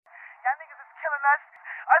feeling us.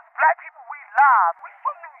 Us black people, we live. We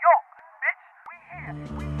from New York, bitch. We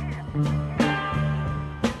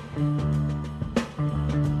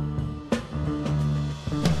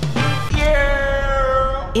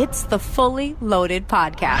here. It's the Fully Loaded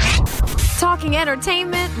Podcast. Talking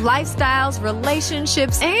entertainment, lifestyles,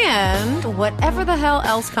 relationships, and whatever the hell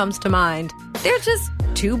else comes to mind. They're just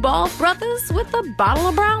two bald brothers with a bottle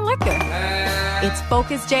of brown liquor. It's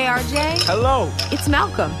Focus JRJ. Hello. It's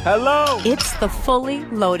Malcolm. Hello. It's the Fully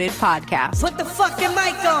Loaded Podcast. Put the fucking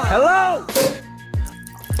mic on. Hello.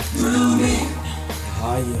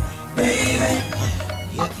 Oh yeah, baby.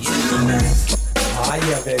 Oh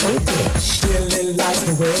yeah, baby. Feeling like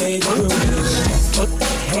the way you move.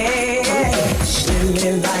 Hey,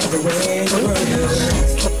 feeling like the way you move.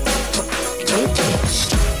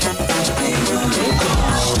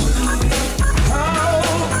 Oh,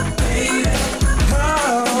 baby, oh,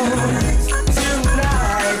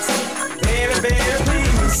 tonight, baby, baby,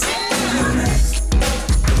 please.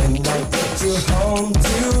 When I get you home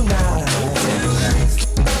tonight,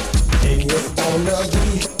 it's gonna be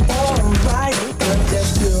alright.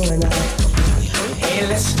 Just you and I. Hey,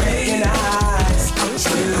 let's recognize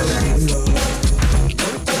true.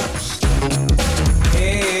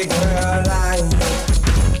 Hey, girl, I'm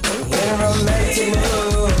in a romantic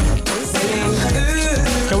mood. Singing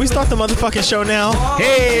good. Can we start the motherfucking show now?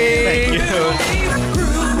 Hey! Thank you.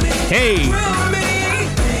 Hey!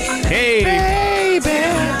 Hey!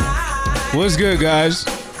 What's good, guys?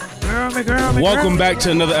 Welcome back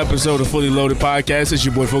to another episode of Fully Loaded Podcast. It's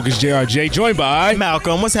your boy Focus JRJ, joined by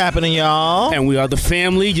Malcolm. What's happening, y'all? and we are the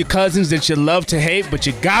family, your cousins that you love to hate, but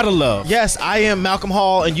you gotta love. Yes, I am Malcolm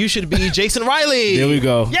Hall, and you should be Jason Riley. There we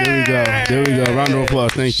go. There we go. There we go. Round of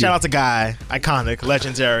applause. Thank you. Shout out to Guy. Iconic,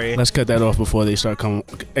 legendary. Let's cut that off before they start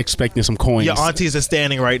expecting some coins. Your aunties are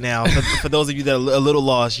standing right now. For those of you that are a little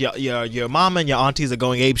lost, your mama and your aunties are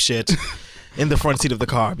going ape shit in the front seat of the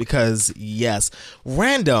car because, yes.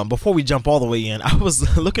 Random, before we jump all the way in, I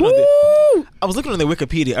was looking on the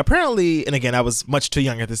Wikipedia. Apparently, and again, I was much too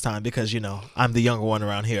young at this time because, you know, I'm the younger one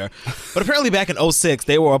around here. But apparently back in 2006,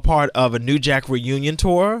 they were a part of a New Jack reunion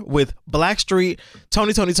tour with Blackstreet,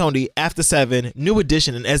 Tony, After 7, New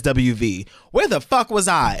Edition, and SWV. Where the fuck was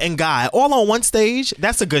I and Guy all on one stage?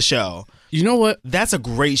 That's a good show. You know what? That's a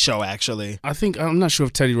great show, actually. I'm not sure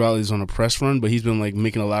if Teddy Riley's on a press run, but he's been like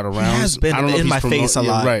making a lot of rounds. He has been I don't know in if my he's face a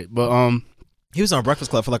lot. Right, but he was on Breakfast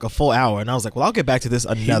Club for like a full hour, and I was like, well, I'll get back to this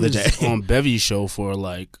another day. He was on Bevy's show for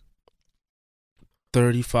like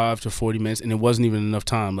 35 to 40 minutes, and it wasn't even enough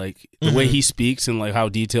time. Like the way he speaks and like how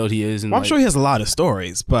detailed he is, and Well, I'm like, sure he has a lot of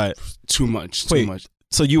stories, but too much. Wait.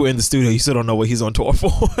 So you were in the studio, you still don't know what he's on tour for?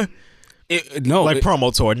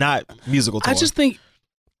 Promo tour, not musical tour. I just think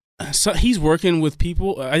so he's working with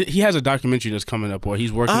people. He has a documentary that's coming up, or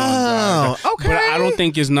he's working on. Okay. But I don't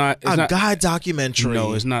think it's not a guy documentary.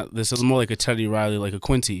 No, it's not. This is more like a Teddy Riley, like a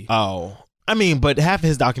Quincy. Oh, I mean, but half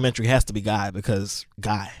his documentary has to be Guy because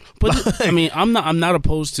Guy. But I mean, I'm not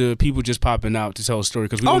opposed to people just popping out to tell a story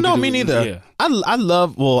because. Oh no, me neither. Yeah. I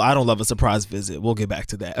love. Well, I don't love a surprise visit. We'll get back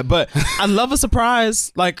to that. But I love a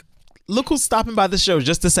surprise. Like, look who's stopping by the show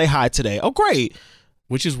just to say hi today. Oh, great.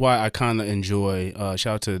 Which is why I kind of enjoy,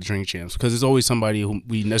 shout out to the Drink Champs, because there's always somebody who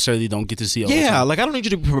we necessarily don't get to see all the time. Like I don't need you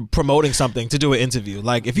to be promoting something to do an interview.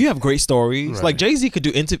 Like if you have great stories, Right. like Jay-Z could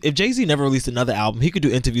do, if Jay-Z never released another album, he could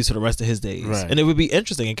do interviews for the rest of his days. Right. And it would be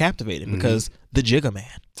interesting and captivating because the Jigga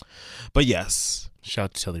Man. But yes. Shout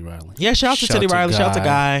out to Teddy Riley. Yeah, shout out to Teddy Riley, shout out to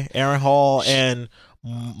Guy. Guy, Aaron Hall, and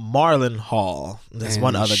Marlon Hall. There's And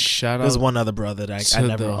one other. shout There's out one other brother that I to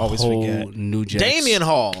never the always whole forget. New Jack. Damian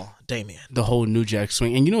Hall. Damian. The whole New Jack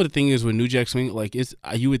Swing. And you know what the thing is with New Jack Swing? Like, it's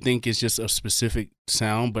you would think it's just a specific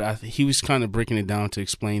sound, but he was kind of breaking it down to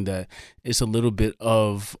explain that it's a little bit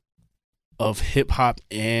of hip hop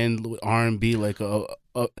and R&B, like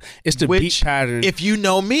it's the beat pattern. If you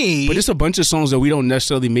know me, but it's a bunch of songs that we don't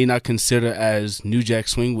necessarily may not consider as New Jack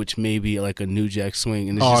Swing, which may be like a New Jack Swing,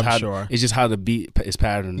 and it's it's just how the beat is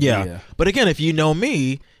patterned. Yeah. But again, if you know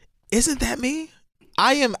me, isn't that me?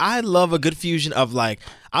 I love a good fusion of like,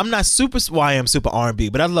 I'm not super, well, I am super R&B,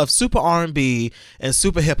 but I love super R&B and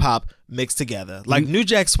super hip hop mixed together. Like New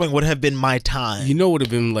Jack Swing would have been my time. You know what would have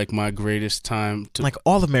been like my greatest time to, like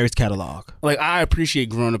all of Mary's catalog. Like I appreciate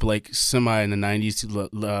growing up like semi in the 90s to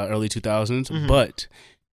early 2000s, but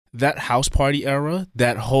that house party era,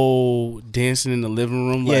 that whole dancing in the living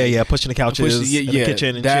room, like, pushing the couches, in the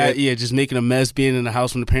kitchen and shit. just making a mess, being in the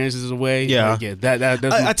house when the parents is away. That's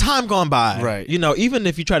a time gone by, right? You know, even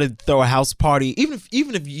if you try to throw a house party, even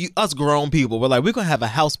if us grown people, we're like, we're gonna have a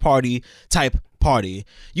house party type party,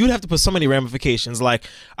 you would have to put so many ramifications. Like,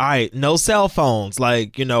 all right, no cell phones.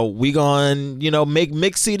 Like, we going, make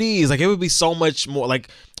mix CDs. Like, it would be so much more. Like,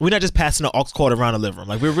 we're not just passing an aux cord around the living room.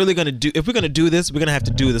 Like, we're really gonna do. If we're gonna do this, we're gonna have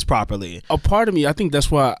to do this properly. A part of me, I think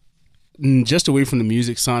that's why, just away from the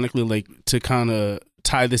music sonically, like to kind of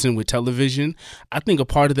tie this in with television, I think a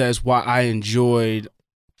part of that is why I enjoyed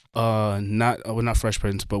not Fresh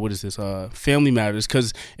Prince, but what is this? Family Matters.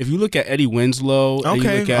 Because if you look at Eddie Winslow, and you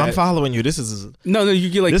Okay, look at, I'm following you. This is no, you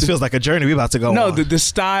get like this feels like a journey we about to go. no on. the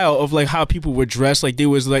style of like how people were dressed. Like they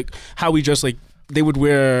was like how we dressed. Like they would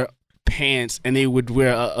wear pants and they would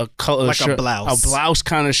wear a color Like a shirt, blouse.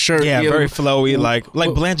 kind of shirt. yeah, very like, flowy,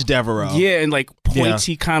 like Blanche Devereaux. yeah, and like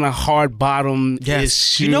pointy kind of hard bottom. Yes.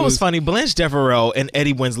 shoes. You know what's funny? Blanche Devereaux and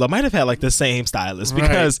Eddie Winslow might have had like the same stylist Right.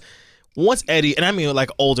 because once Eddie, and I mean like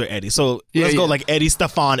older Eddie, so let's go like Eddie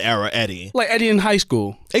Stefan era Eddie. Like Eddie in high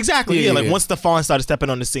school. Exactly. Yeah, like once Stefan started stepping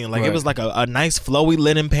on the scene, like it Right. was like a nice flowy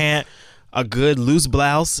linen pant, a good loose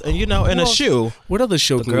blouse, and and a shoe. What other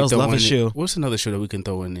show can girls we throw love a in shoe. There? What's another show that we can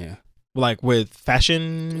throw in there? Like with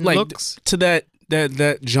fashion Like looks. to that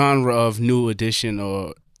genre of New Edition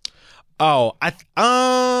or Oh,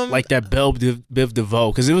 like that Biv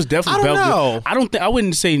DeVoe, because it was definitely I don't know. I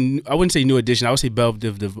wouldn't say New Edition. I would say Biv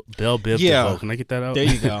Yeah. DeVoe. Can I get that out? There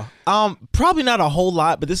you go. Probably not a whole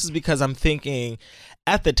lot, but this is because I'm thinking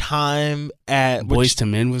at the time Boyz II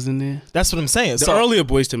Men was in there. that's what I'm saying. The earlier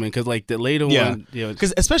Boyz II Men, because like the later one,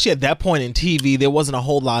 because especially at that point in TV, there wasn't a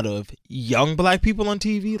whole lot of young black people on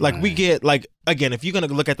TV. Like we get like again, if you're gonna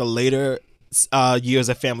look at the later years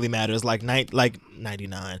of Family Matters, like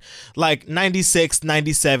 99, like 96,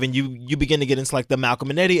 97, you begin to get into like the Malcolm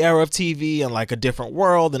and Eddie era of TV and like A Different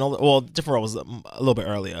World and all. Well, Different World was a little bit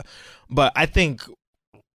earlier, but I think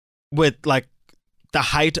with like the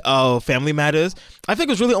height of Family Matters, I think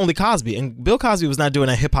it was really only Cosby, and Bill Cosby was not doing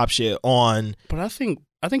that hip hop shit on. But I think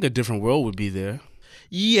A Different World would be there.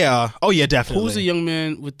 Yeah. Oh yeah, definitely. Who's the young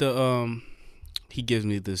man with the He gives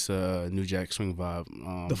me this New Jack Swing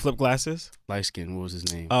vibe. The flip glasses? Light skin. What was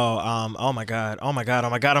his name? Oh my god.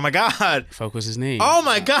 Fuck was his name? Oh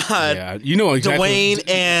my god. Yeah, you know exactly. Dwayne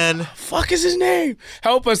and Fuck is his name?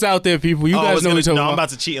 Help us out there, people. You guys know what I'm about. about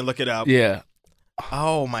to cheat and look it up. Yeah.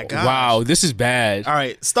 Oh my god. Wow, this is bad. All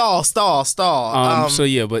right, stall. So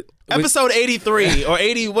yeah, but episode 83 or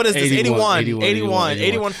 80. What is this? 81. 81.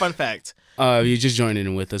 81 fun fact. You're just joining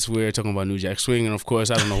in with us. We're talking about New Jack Swing, and of course,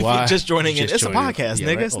 I don't know why. Just joining in. It's a podcast, yeah,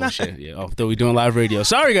 nigga. Right? It's Oh, not. shit. Yeah. Oh, though we're doing live radio.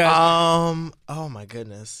 Sorry, guys. Oh my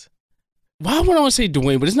goodness. Why would I want to say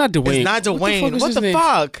Dwayne? But it's not Dwayne. It's not Dwayne. What the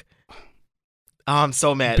fuck? I'm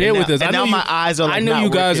so mad. Bear and with now, us. And I know now my you- eyes are like I know not you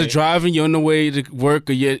guys working. are driving. You're on the way to work,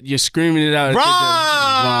 or you're screaming it out.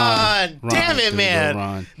 Ron! Ron. Damn There it, you man. go,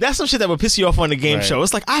 Ron. That's some shit that would piss you off on the game Right. show.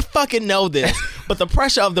 It's like, I fucking know this, but the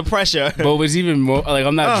pressure of the pressure. But what's even more like,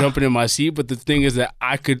 I'm not jumping in my seat, but the thing is that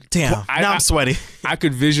I could. Damn, now I'm sweaty. I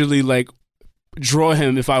could visually like draw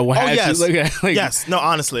him if I had yes. to. Like, Yes, no,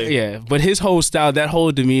 honestly. Yeah, but his whole style, that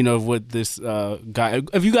whole demeanor of what this guy.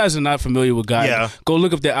 If you guys are not familiar with Guy, Yeah. go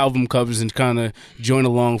look up their album covers and kind of join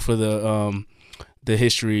along for the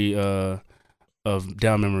history of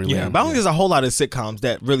Down Memory Yeah, Lane. but I don't think there's a whole lot of sitcoms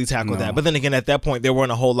that really tackle No. that. But then again, at that point, there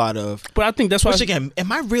weren't a whole lot of. But I think that's why. Which again,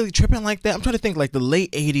 am I really tripping like that? I'm trying to think like the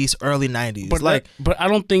late 80s, early 90s. But I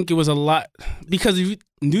don't think it was a lot because if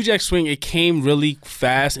New Jack Swing, it came really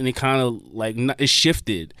fast and it kind of like it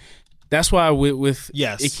shifted. That's why with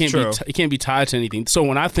Yes, it can't true. it can't be tied to anything. So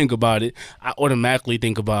when I think about it, I automatically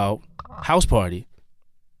think about House Party.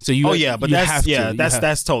 So you but you that's have to. You that's have-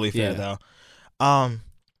 that's totally fair Yeah. though.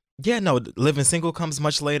 Yeah, no, Living Single comes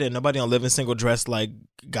much later, and nobody on Living Single dressed like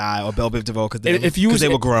Guy or Belle Biv DeVoe because they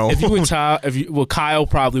were grown. If you were Kyle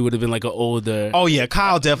probably would have been like an older. Oh yeah,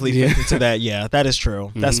 Kyle definitely fit into that. Yeah, that is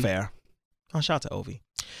true. That's Mhm. fair. Oh, shout out to Ovi.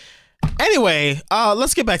 Anyway,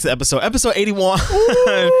 let's get back to the episode. Episode 81.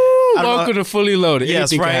 I don't know- Welcome to Fully Loaded.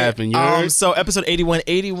 Yes, Anything right. can happen. You heard? So episode 81.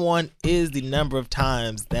 81 is the number of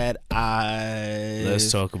times that I.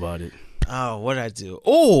 Let's talk about it. Oh, what did I do?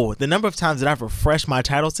 Oh, the number of times that I've refreshed my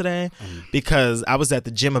title today because I was at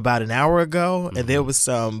the gym about an hour ago and there was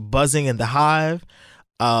some buzzing in the hive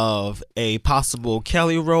of a possible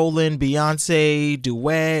Kelly Rowland, Beyonce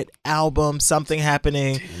duet album, something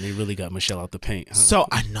happening. And they really got Michelle out the paint. Huh? So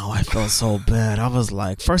I know I felt so bad. I was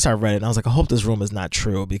like, first I read it and I was like, I hope this rumor is not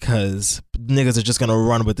true because niggas are just gonna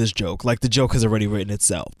run with this joke. Like the joke has already written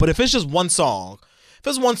itself. But if it's just one song,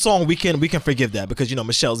 we can forgive that because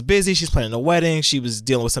Michelle's busy. She's planning a wedding. She was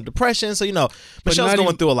dealing with some depression, so Michelle's not going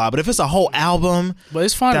even- if lot. But if it's a whole album, But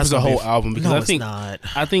it's fine if that's it's a gonna be whole f- album because No, I it's think not.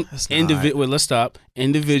 I think It's not. Well, let's stop.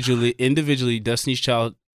 Individually, Destiny's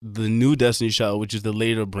Child the new Destiny Child, which is the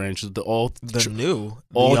later branch, the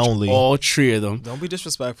only. all three of them. Don't be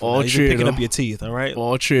disrespectful. All You're three of picking them. up your teeth, all right?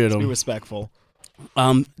 All three of Be them. respectful.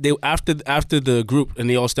 They after the group and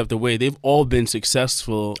they all stepped away. They've all been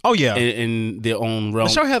successful. Oh, yeah. in their own realm.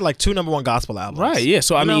 The show had like 2 #1 gospel albums. Right. Yeah.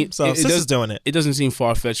 So I mean, so it Sis is doing it. It doesn't seem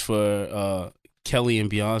far fetched for Kelly and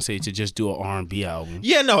Beyonce to just do an R&B album.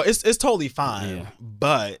 Yeah, no, it's totally fine. Yeah.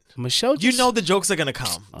 But Michelle, you know the jokes are gonna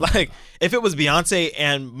come. Like if it was Beyonce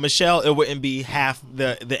and Michelle, it wouldn't be half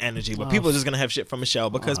the energy. But people are just gonna have shit from Michelle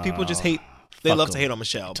because people just hate. They Fuck love to them. hate on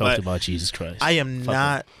Michelle. talked But about Jesus Christ. I am Fuck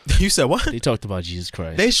not. You said what? They talked about Jesus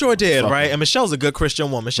Christ. They sure did, Fuck right? them. And Michelle's a good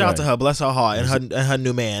Christian woman. Shout out to Right. her, bless her heart, and her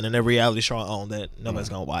new man, and a reality show I own that nobody's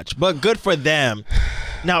gonna watch. But good for them.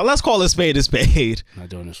 Now let's call a spade a spade. Not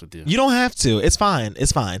doing this with you. You don't have to. It's fine.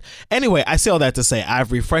 It's fine. Anyway, I say all that to say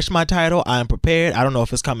I've refreshed my title. I am prepared. I don't know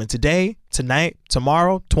if it's coming today, tonight,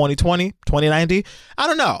 tomorrow, 2020, 2090. I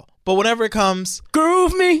don't know. But whenever it comes,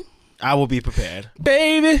 Groove me, I will be prepared.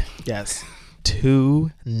 baby. Yes.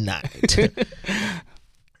 Tonight.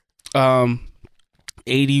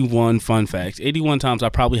 81 fun facts. 81 times I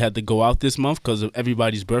probably had to go out this month because of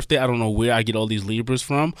everybody's birthday. I don't know where I get all these Libras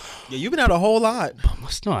from. Yeah, you've been out a whole lot.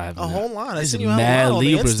 No, I haven't. A whole lot. I There's seen you out a mad lot on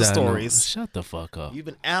the Libras Insta that I know. stories. Shut the fuck up. You've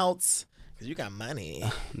been out because you got money.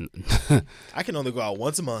 I can only go out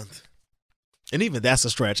once a month. And even that's a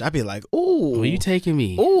stretch. I'd be like, ooh. Where you taking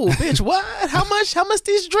me? Ooh, bitch, what? How much? How much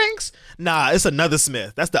these drinks? Nah, it's another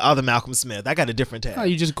Smith. That's the other Malcolm Smith. I got a different tag. Oh,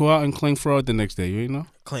 you just go out and claim fraud the next day. You ain't know?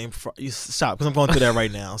 Claim fraud. You stop, because I'm going through that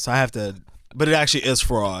right now. So I have to, but it actually is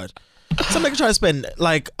fraud. Somebody tried to spend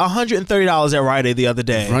like $130 at Rite Aid the other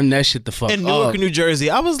day. Run that shit the fuck In Newark, up. New Jersey.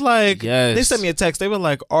 I was like, Yes. they sent me a text. They were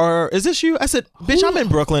like, is this you? I said, bitch, I'm in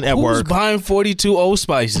Brooklyn at Who's work. buying 42 Old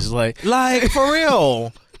Spices? Like, For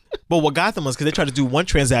real. But what got them was because they tried to do one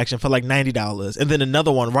transaction for like $90 and then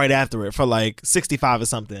another one right after it for like $65 or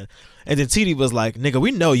something. And then TD was like, nigga,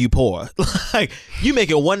 we know you poor. Like, you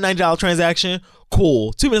making one $90 transaction,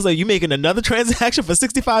 cool. 2 minutes later, you making another transaction for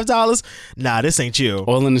 $65? Nah, this ain't you.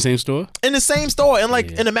 all in the same store? In the same store, and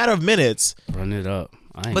like Yeah. in a matter of minutes. Run it up.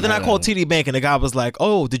 But then I called TD Bank and the guy was like,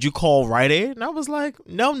 oh, did you call Rite Aid? And I was like,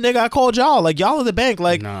 no, nigga, I called y'all. Like, y'all are the bank.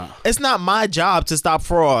 Like, Nah. it's not my job to stop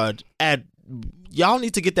fraud at. Y'all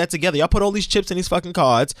need to get that together. Y'all put all these chips in these fucking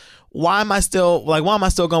cards. Why am I still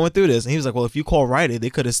going through this? And he was like, well, if you call Rite Aid, they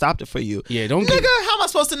could have stopped it for you. Yeah, don't Nigga, how am I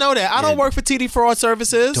supposed to know that? I don't work for TD Fraud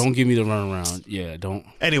Services. Don't give me the runaround. Yeah, don't.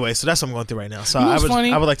 Anyway, so that's what I'm going through right now. So You know what's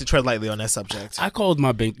funny? I would like to tread lightly on that subject. I called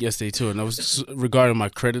my bank yesterday too, and I was regarding my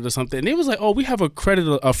credit or something. And they was like, "Oh, we have a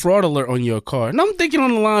fraud alert on your card." And I'm thinking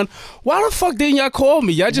on the line, why the fuck didn't y'all call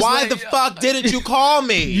me? Y'all just Why the fuck didn't you call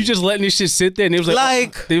me? You just letting this shit sit there. And they was like,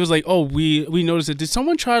 Like- they was like, "Oh, we noticed it. Did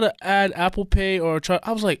someone try to add Apple Pay or try?"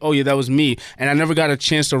 I was like, "Oh yeah, that was me." And I never got a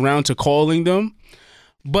chance around to calling them.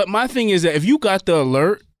 But my thing is that if you got the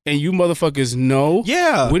alert and you motherfuckers know,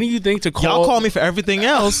 Yeah. when do you think to call? Y'all call me for everything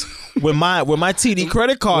else. when my TD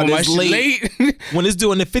credit card When my is shit late. late. When it's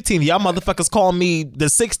due on the 15th, y'all motherfuckers call me the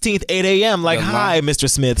 16th, 8 a.m. Like, The hi, Mr.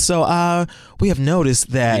 Smith. So, we have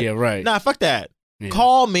noticed that. Yeah, right. Nah, fuck that. Yeah.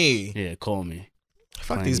 Call me. Yeah, call me.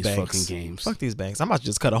 Fuck Playing these these banks. fucking games. Fuck these banks. I'm about to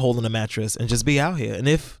just cut a hole in the mattress and just be out here. And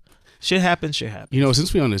if shit happens, shit happens. You know,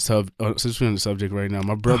 since we're on the subject right now,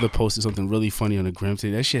 my brother posted something really funny on the gram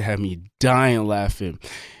today. That shit had me dying laughing.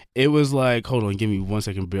 It was like, hold on, give me 1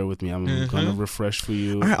 second, bear with me. I'm gonna refresh for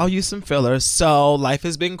you. All right, I'll use some fillers. So life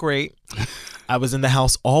has been great. I was in the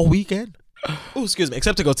house all weekend. Oh, excuse me.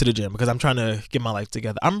 Except to go to the gym because I'm trying to get my life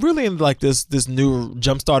together. I'm really in like this new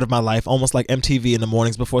jump start of my life, almost like MTV in the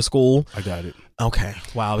mornings before school. I got it. Okay.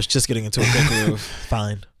 Wow. I was just getting into a good groove.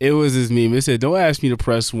 Fine. It was this meme. It said, "Don't ask me to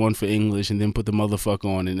press 1 for English and then put the motherfucker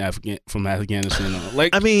on from Afghanistan on."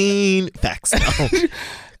 Like, I mean, facts.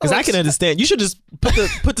 Because I can understand. You should just put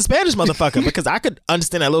the Spanish motherfucker because I could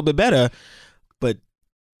understand that a little bit better. But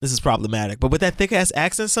this is problematic. But with that thick ass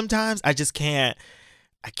accent, sometimes I just can't.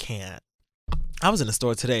 I can't. I was in the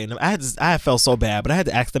store today and I felt so bad, but I had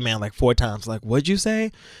to ask the man like 4 times, like, what'd you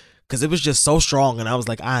say? Because it was just so strong. And I was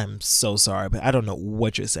like, I'm so sorry, but I don't know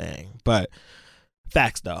what you're saying. But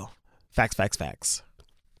facts, though. Facts.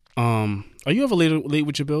 are you ever late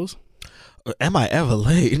with your bills? Am I ever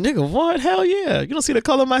late? Nigga, what? Hell yeah. You don't see the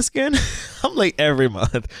color of my skin? I'm late every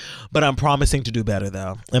month. But I'm promising to do better,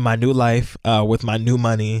 though. In my new life, with my new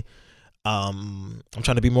money, I'm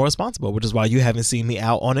trying to be more responsible, which is why you haven't seen me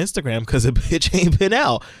out on Instagram because a bitch ain't been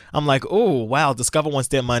out. I'm like, oh, wow, Discover wants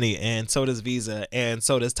their money, and so does Visa, and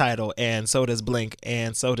so does Tidal, and so does Blink,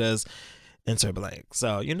 and so does Interblank.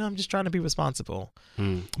 So, I'm just trying to be responsible.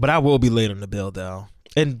 But I will be late on the bill, though.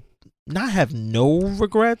 And not have no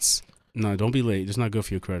regrets, No, don't be late. It's not good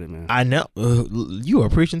for your credit, man. I know. You are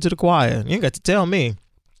preaching to the choir. You ain't got to tell me.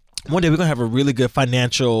 One day we're going to have a really good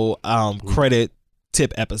financial credit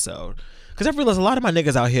tip episode. Because I realize a lot of my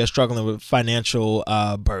niggas out here struggling with financial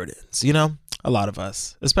burdens, you know? A lot of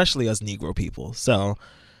us, especially us Negro people. So,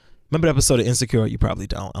 remember the episode of Insecure? You probably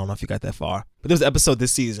don't. I don't know if you got that far. But there was an episode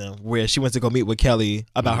this season where she went to go meet with Kelly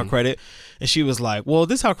about her credit. And she was like, well,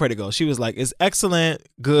 this is how credit goes. She was like, it's excellent,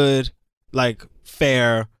 good, like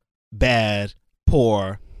fair, bad,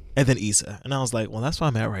 poor, and then Issa. And I was like, well, that's where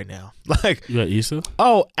I'm at right now. Like, You got Issa?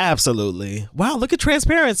 oh, absolutely. Wow, look at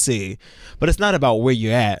transparency. But it's not about where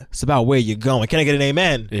you're at. It's about where you're going. Can I get an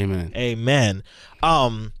amen? Amen. Amen.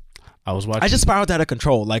 I was watching. I just spiraled out of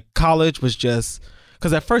control. Like college was just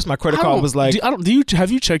because at first my credit card was like,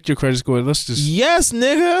 have you checked your credit score? Let's just. yes,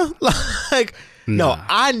 nigga. Like, no, Nah.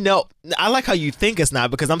 I know. I like how you think it's not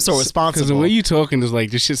because I'm so responsible. Because the way you talking is like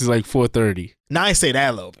this shit is like 4:30. Now I ain't say that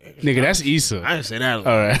a little bit. Nigga, that's Issa. I didn't say that a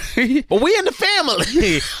little All right. But we in the family.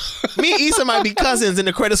 Me and Issa might be cousins in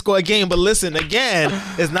the credit score game, but listen, again,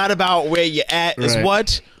 it's not about where you're at. It's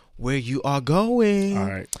Right. where you are going. All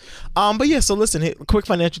right. But yeah, so listen, quick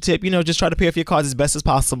financial tip, just try to pay off your cards as best as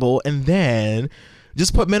possible and then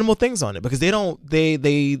just put minimal things on it because they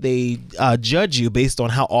judge you based on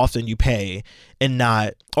how often you pay and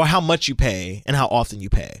not, or how much you pay and how often you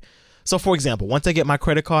pay. So for example, once I get my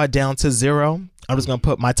credit card down to $0, I'm just going to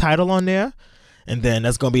put my title on there and then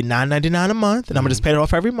that's going to be $9.99 a month and I'm going to just pay it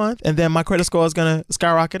off every month and then my credit score is going to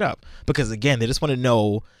skyrocket up because again, they just want to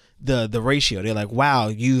know the ratio. They're like, wow,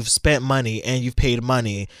 you've spent money and you've paid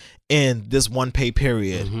money in this one pay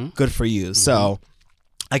period. Good for you. So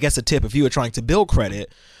I guess a tip, if you were trying to build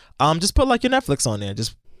credit, just put like your Netflix on there.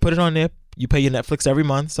 Just put it on there. You pay your Netflix every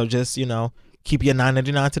month. So just, keep your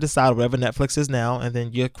 $9.99 to the side, whatever Netflix is now, and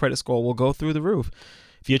then your credit score will go through the roof.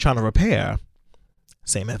 If you're trying to repair,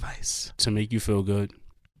 same advice. To make you feel good.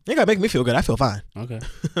 You gotta make me feel good. I feel fine. Okay.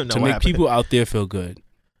 No, To what make happened? people out there feel good.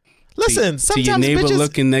 Listen, To sometimes your neighbor bitches,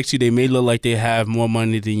 looking next to you, they may look like they have more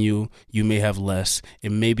money than you. You may have less.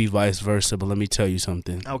 It may be vice versa, but let me tell you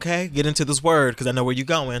something. okay, get into this word because I know where you're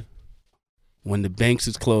going. When the banks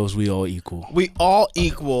is closed, we all equal. We all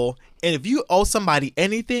equal, and if you owe somebody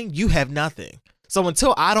anything, you have nothing. So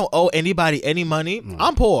until I don't owe anybody any money,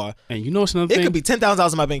 I'm poor. And you know what's another It thing? could be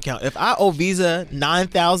 $10,000 in my bank account. If I owe Visa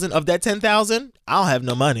 $9,000 of that $10,000, I don't have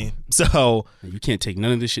no money. So You can't take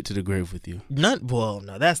none of this shit to the grave with you. well,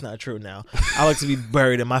 no, that's not true. Now I like to be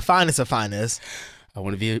buried in my finest of finest. I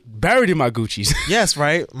want to be buried in my Gucci's. Yes,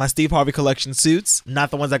 right. My Steve Harvey collection suits,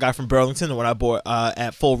 not the ones I got from Burlington, the one I bought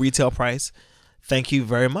at full retail price. Thank you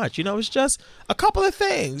very much. It's just a couple of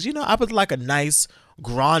things. I would like a nice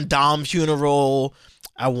grand dame funeral.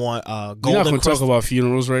 I want We're not golden going to talk about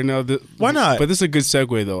funerals right now. Why not? But this is a good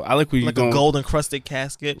segue, though. I like where you're like going. a gold encrusted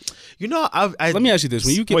casket. I Let me ask you this: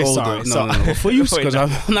 when you get Wait, older, sorry, no, sorry. no, before you, Wait, because no.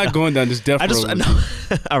 I'm not going down this death I road. just with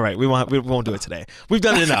no. All right, we won't do it today. We've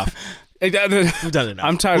done it enough. you. We've done it enough.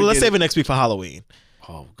 I'm tired. Well, of let's getting- save it next week for Halloween.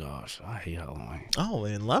 Oh gosh, I hate Halloween. Oh,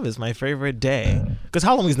 and love is my favorite day because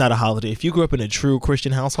Halloween's not a holiday. If you grew up in a true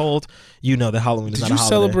Christian household, you know that Halloween is Did not you a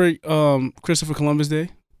holiday. celebrate Christopher Columbus Day?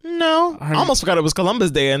 No, I I heard- almost forgot it was Columbus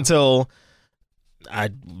Day until I.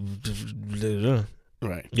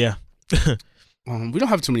 Right. Yeah. We don't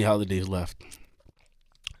have too many holidays left.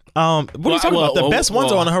 What are you talking about? The best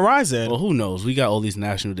ones are on the horizon. Well, who knows? We got all these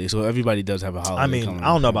national days, so everybody does have a holiday. I mean, coming I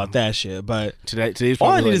don't know up. about that shit, but Today's all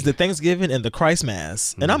I probably need like, is the Thanksgiving and the Christ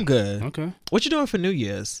Mass, and I'm good. Okay. What you doing for New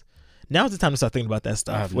Year's? Now's the time to start thinking about that I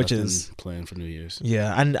stuff, have which nothing is planned for New Year's.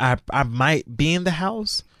 yeah. And I might be in the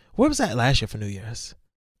house. Where was that last year for New Year's?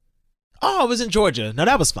 Oh, I was in Georgia. No,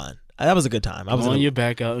 that was fun. That was a good time. I was on in your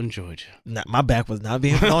back out in Georgia. my back was not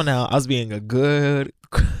being blown out. I was being a good,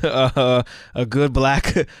 a good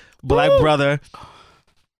black brother.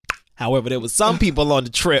 However, there was some people on the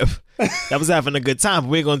trip that was having a good time. But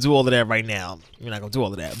we ain't gonna do all of that right now. We're not gonna do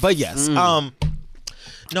all of that. But yes,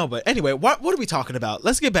 no. But anyway, what are we talking about?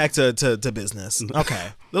 Let's get back to business. Okay,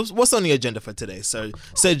 what's on the agenda for today, Sir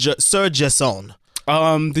Jason?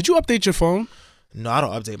 Did you update your phone? No, I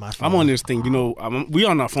don't update my phone. I'm on this thing. We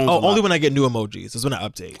on our phones. a Oh, lot. only when I get new emojis is when I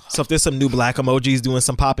update. So if there's some new black emojis doing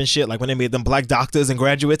some popping shit, like when they made them black doctors and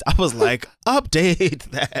graduates, I was like,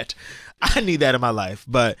 update that. I need that in my life.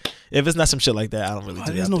 But if it's not some shit like that, I don't really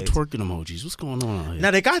do There's the no updates. twerking emojis. What's going on out here?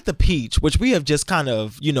 Now they got the peach, which we have just kind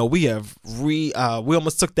of, we have we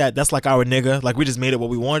almost took that. That's like our nigga. Like we just made it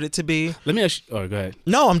what we wanted it to be. Let me ask you. Oh, go ahead.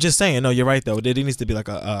 No, I'm just saying. No, you're right though. There needs to be like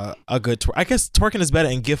a good twerk. I guess twerking is better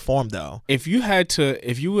in gift form though. If you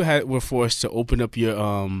were forced to open up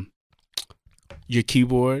your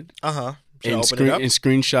keyboard Uh huh. Should I and open it up?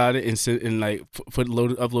 screenshot it and like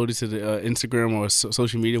upload it to the Instagram or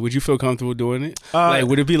social media, would you feel comfortable doing it? Like,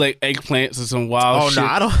 would it be like eggplants or some wild shit?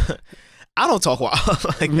 No, I don't talk wild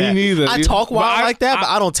like Me that. neither. I talk wild But like that, but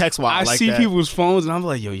I don't text wild I like see that. people's phones and I'm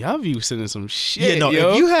like, yo, y'all be sending some shit. Yeah, no.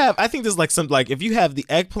 yo. If you have, I think there's like some like if you have the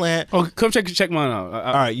eggplant. Oh, come check mine out.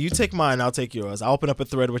 All right, you take mine. I'll take yours. I'll open up a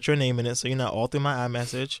thread with your name in it, so you're not all through my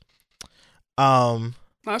iMessage.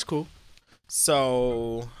 That's cool.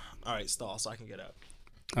 So, all right, stall so I can get up.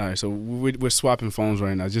 All right, so we're swapping phones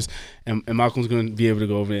right now. And Malcolm's going to be able to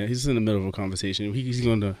go over there. He's in the middle of a conversation. He's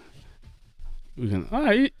going to. All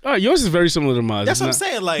right. Yours is very similar to mine. That's what I'm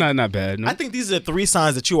saying. Like, not bad. No? I think these are the 3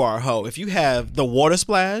 signs that you are a hoe. If you have the water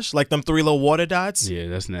splash, like them 3 little water dots, Yeah,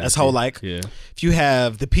 that's nasty. that's hoe like. Yeah. If you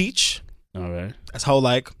have the peach, All right. that's hoe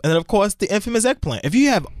like. And then of course the infamous eggplant. If you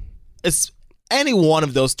have, it's any one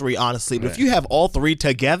of those 3, honestly. But if you have all 3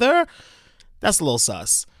 together, that's a little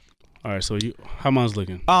sus. All right. So how mine's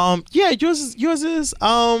looking? Yeah, yours is.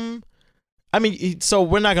 I mean, so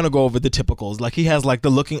we're not gonna go over the typicals. Like he has like the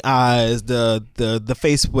looking eyes, the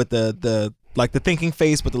face with the like the thinking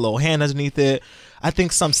face with the little hand underneath it. I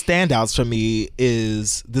think some standouts for me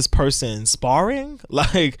is this person sparring,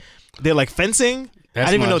 like they're like fencing. That's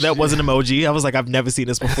I didn't even my know that shit. was an emoji. I was like, I've never seen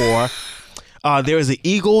this before. There is an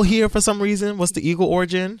eagle here for some reason. What's the eagle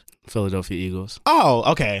origin? Philadelphia Eagles. Oh,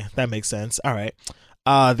 okay, that makes sense. All right.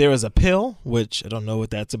 There is a pill, which I don't know what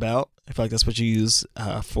that's about. I feel like that's what you use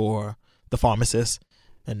for the pharmacist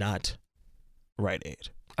and not Rite Aid.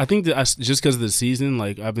 I think that just because of the season,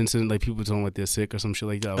 like I've been seeing like people talking like they're sick or some shit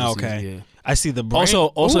like that. Okay. Yeah. I see the brain.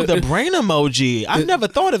 Also, Ooh, the brain emoji. I've never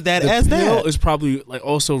thought of that as pill that. is probably like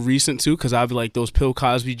also recent too, because I've like those Bill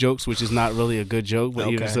Cosby jokes, which is not really a good joke, but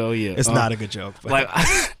even so, yeah, It's not a good joke. But like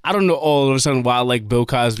I don't know all of a sudden why I like Bill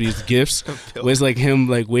Cosby's gifts, where it's like him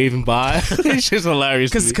like waving by. It's just hilarious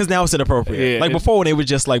to me. because now it's inappropriate. Yeah, like before when it was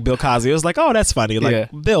just like Bill Cosby, it was like, oh, that's funny. Like Yeah.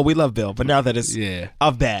 Bill, we love Bill. But now that it's Yeah.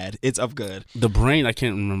 of bad, it's of good. The brain, I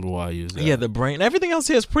can't remember why I used that. Yeah, the brain. Everything else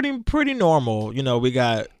here is pretty normal. You know, we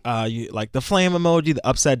got like the flame emoji, the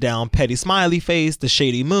upside down petty smiley face, the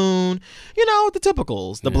shady moon. You know, the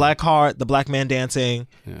typicals. The black heart, the black man dancing.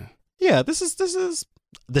 Yeah. Yeah, this is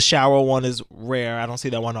the shower one is rare. I don't see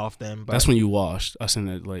that one often. But That's when you washed. I sent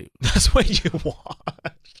that like that's what you want.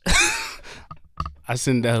 I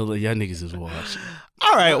sent that like y'all niggas is washed.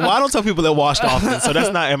 All right. Well, I don't tell people they're washed often, so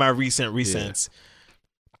that's not in my recents.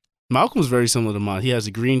 Malcolm's very similar to mine. He has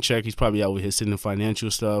a green check. He's probably out with his sitting financial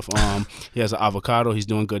stuff. He has an avocado. He's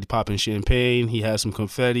doing good. Popping champagne. He has some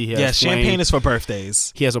confetti. He has Yeah, flame. champagne is for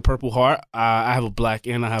birthdays. He has a purple heart. I have a black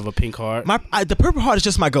and I have a pink heart. The purple heart is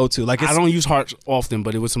just my go-to. Like it's, I don't use hearts often,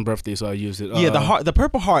 but it was some birthday, so I used it. yeah, the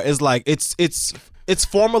purple heart is like it's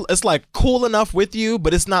formal. It's like cool enough with you,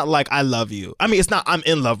 but it's not like I love you. I mean, it's not I'm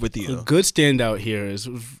in love with A you. good standout here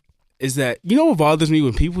is that you know what bothers me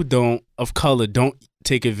when people don't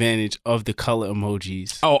take advantage of the color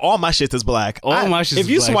emojis. Oh, all my shit is black. My shit If is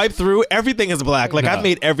you black. swipe through, everything is black. Like Nah. I've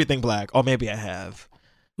made everything black. Or maybe I have.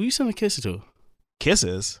 Who you sending a kiss to?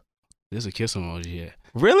 Kisses. There's a kiss emoji here.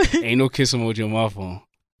 Really? Ain't no kiss emoji on my phone.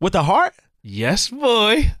 With the heart? Yes,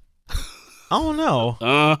 boy. I don't know.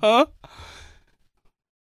 Uh-huh.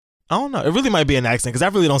 I don't know. It really might be an accident because I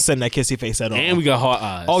really don't send that kissy face at all. And we got hard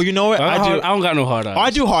eyes. Oh, you know what? I do. I don't got no hard eyes. Oh, I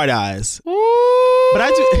do hard eyes. Ooh, But I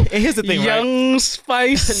do. And here's the thing, right? Young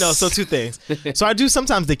Spice. No, so 2 things. So I do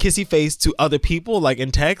sometimes the kissy face to other people, like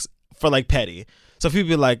in text, for like petty. So if people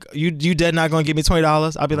be like, "You dead not gonna give me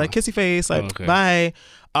 $20?" I'll be like, "Kissy face, like Okay. bye."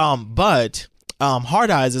 But hard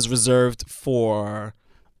eyes is reserved for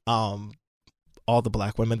all the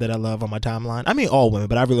black women that I love on my timeline. I mean all women,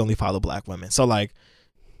 but I really only follow black women. So like,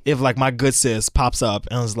 if like my good sis pops up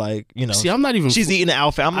and was like, you know, See, I'm not even. she's eating the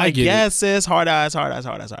outfit, I'm I like, get it. yes, sis, hard eyes, hard eyes,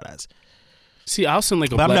 hard eyes, hard eyes. See, I'll send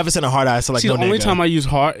like a. But I've black- never sent a hard eyes to like See, no the only nigga. time I use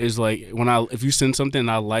heart is like if you send something and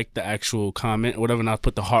I like the actual comment or whatever, and I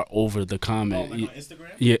put the heart over the comment.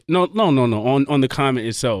 Instagram. Yeah, no, on the comment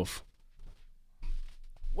itself.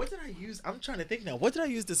 What did I use? I'm trying to think now. What did I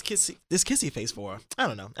use this kissy face for? I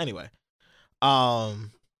don't know. Anyway,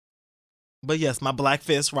 but yes, my black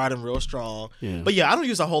fist riding real strong. Yeah. But yeah, I don't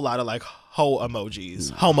use a whole lot of like ho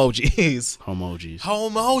emojis, homojis, Homojis.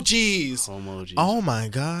 homojis. Homojis. Oh my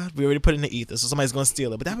god, we already put it in the ether, so somebody's gonna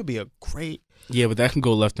steal it. But that would be a great. Yeah, but that can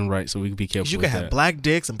go left and right, so we can be careful. You with can have that. black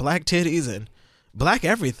dicks and black titties and black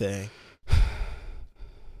everything.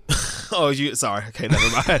 Sorry. Okay, never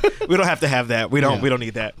mind. We don't have to have that. We don't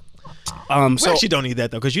need that. We So actually don't need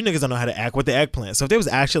that though, because you niggas don't know how to act with the eggplant. So if there was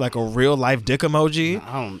actually like a real life dick emoji,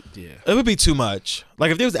 I don't. Yeah. it would be too much.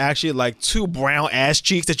 Like if there was actually like 2 brown ass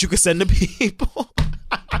cheeks that you could send to people.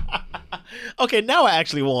 Okay, now I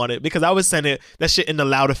actually want it because I was sending that shit in the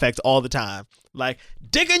loud effect all the time. Like,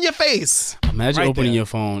 dick in your face. Imagine Right opening there. your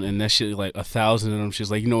phone and that shit, like 1,000 of them shit's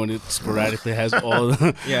like, you know, when it sporadically has all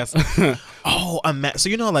the... Yes. Oh, so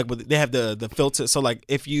you know, like they have the filter. So like,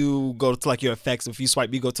 if you go to like your effects, if you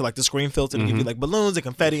swipe, you go to like the screen filter and give you like balloons and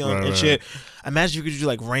confetti on and shit. Imagine you could do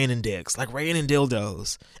like raining dicks, like raining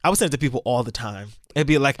dildos. I would send it to people all the time. It'd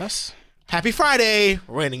be like, Happy Friday,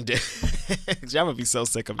 raining dicks. Y'all would be so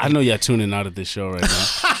sick of me. I know y'all tuning out of this show right now.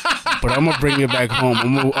 But I'm gonna bring it back home.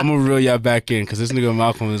 I'm gonna reel y'all back in because this nigga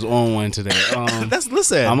Malcolm is on one today.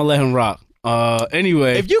 Listen. I'm gonna let him rock.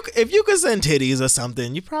 Anyway, If you could send titties or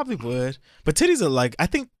something, you probably would. But titties are like, I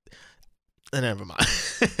think. Never mind.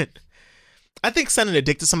 I think sending a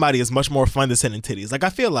dick to somebody is much more fun than sending titties. Like I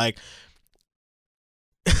feel like.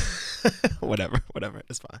 whatever,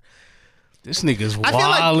 it's fine. this nigga's I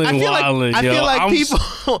feel like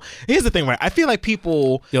people. Here's the thing, right? I feel like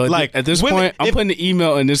people. Yo, like at this women, point, I'm putting the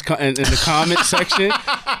email in this in the comment section.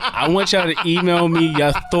 I want y'all to email me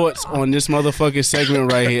your thoughts on this motherfucking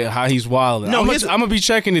segment right here. How he's wilding. No, I'm gonna be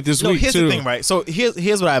checking it this week here's too. the thing, right? So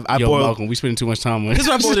here's what I Yo, boiled. Malcolm, we spending too much time on. This is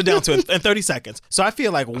what I boiled it down to in 30 seconds. So I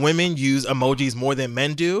feel like women use emojis more than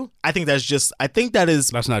men do. I think that is.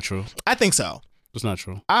 That's not true. I think so. That's not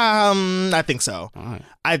true. I think so. All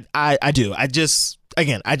right. I do. I just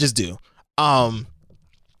do.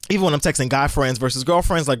 Even when I'm texting guy friends versus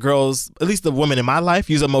girlfriends, like girls, at least the women in my life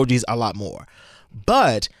use emojis a lot more.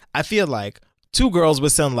 But I feel like two girls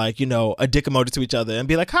would send like, you know, a dick emoji to each other and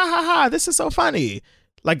be like, ha ha ha, this is so funny.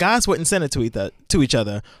 Like guys wouldn't send it to each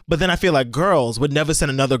other. But then I feel like girls would never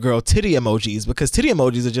send another girl titty emojis because titty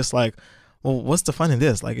emojis are just like, well, what's the fun in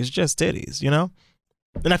this? Like, it's just titties, you know?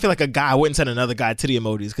 And I feel like a guy wouldn't send another guy titty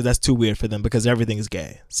emojis because that's too weird for them because everything is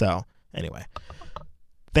gay. So, anyway.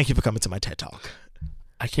 Thank you for coming to my TED Talk.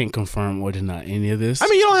 I can't confirm or deny any of this. I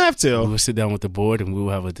mean, you don't have We to. will sit down with the board and we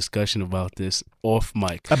will have a discussion about this off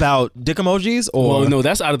mic. About dick emojis or... Well, no,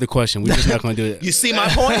 that's out of the question. We're just not going to do it. You see my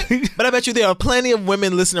point? But I bet you there are plenty of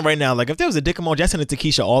women listening right now. Like, if there was a dick emoji, I send it to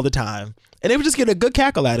Keisha all the time. And they would just get a good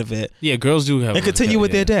cackle out of it. Yeah, girls do have. And continue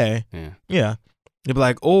with their day. Yeah. Yeah. They'd be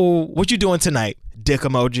like, oh, what you doing tonight? Dick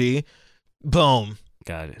emoji. Boom.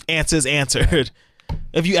 Got it. Answers answered.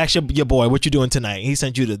 If you ask your boy, what you doing tonight? He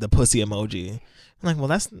sent you the pussy emoji. I'm like, well,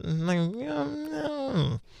 that's... like,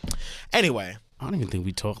 Anyway. I don't even think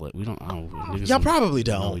we talk like we don't. I don't niggas Y'all probably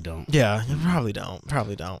don't. No, we don't. Yeah, you probably don't.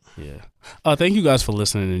 Probably don't. Yeah. Thank you guys for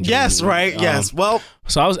listening. And Yes, joining me. right. Yes. Well,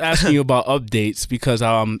 So I was asking you about updates because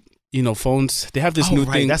you know, phones, they have this new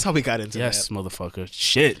right. thing. That's how we got into Yes, that. motherfucker.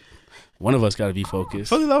 Shit. One of us got to be focused.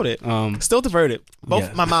 Fully loaded. Still diverted. Both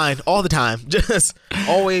yeah. my mind all the time. Just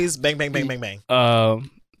always bang, bang, bang, bang,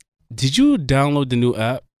 bang. Did you download the new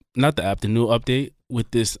app? Not the app, the new update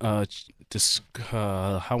with this let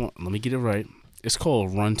me get it right. It's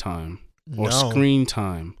called Runtime or No. Screen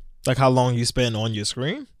Time. Like how long you spend on your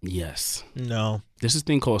screen? Yes. No. There's this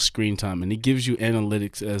thing called Screen Time, and it gives you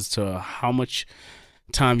analytics as to how much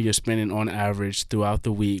time you're spending on average throughout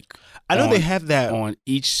the week. I know they have that. on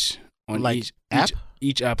each app?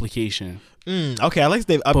 each application. Okay, I like that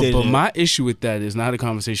they've updated But it. my issue with that is, and I had a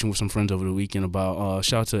conversation with some friends over the weekend about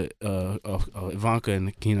shout out to Ivanka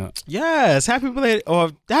and Kina. Yes, happy belated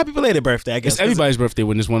birthday, I guess. It's everybody's birthday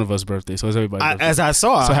when it's one of us' birthday, so it's everybody's birthday. As I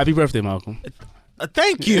saw. So happy birthday, Malcolm.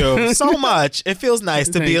 Thank you so much. It feels nice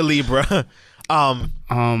to be a Libra. And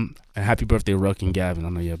happy birthday, Ruck and Gavin. I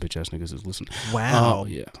know y'all bitch ass niggas is listening. Wow.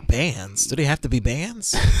 Yeah. Bands. Do they have to be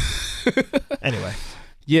bands? Anyway.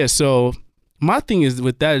 Yeah, so my thing is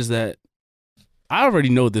with that is that I already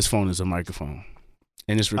know this phone is a microphone.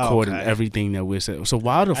 And it's recording Okay. everything that we're saying. So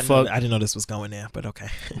why the fuck? I didn't know this was going there, but okay.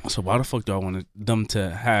 So why the fuck do I want them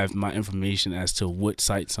to have my information as to what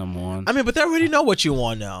sites I'm on? I mean, but they already know what you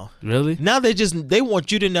want now. Really? Now they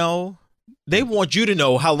want you to know. They want you to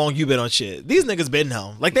know how long you been on shit. These niggas been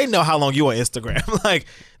known. Like, they know how long you on Instagram. Like,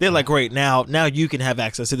 they're like, great, now you can have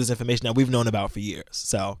access to this information that we've known about for years.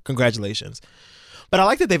 So, congratulations. But I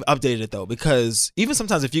like that they've updated it, though, because even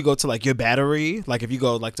sometimes if you go to, like, your battery, like, if you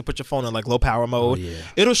go, like, to put your phone in, like, low power mode,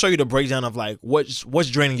 it'll show you the breakdown of, like, what's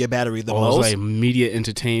draining your battery the most. Like media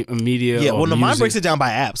entertainment, media. Yeah, well, no, mine music. breaks it down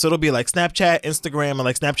by app. So it'll be, like, Snapchat, Instagram, and,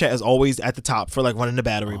 like, Snapchat is always at the top for, like, running the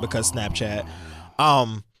battery because Snapchat.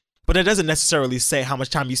 But it doesn't necessarily say how much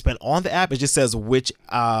time you spend on the app. It just says which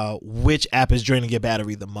app is draining your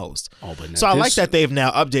battery the most. So I like that they've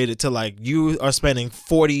now updated to, like, you are spending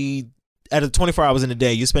 40 out of 24 hours in a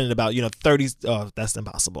day. You're spending about 30. Oh, that's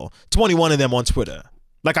impossible. 21 of them on Twitter.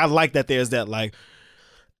 Like, I like that there's that, like,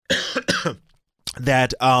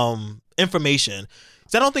 that information.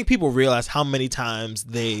 So I don't think people realize how many times how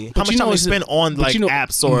But much you know, time they it's- spend on but like you know,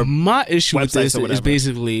 apps or my issue with websites this or is whatever.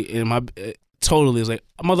 basically in my totally is like,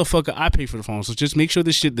 motherfucker, I pay for the phone, so just make sure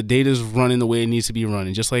the data's running the way it needs to be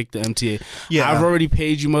running, just like the MTA. Yeah. I've already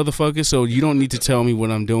paid you, motherfucker, so you don't need to tell me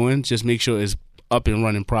what I'm doing. Just make sure it's up and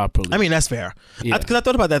running properly. I mean, that's fair. Yeah. Because I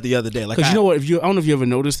thought about that the other day. Like, Because you know what? I don't know if you ever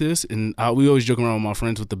noticed this, and we always joke around with my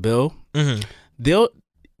friends with the bill. Mhm. They'll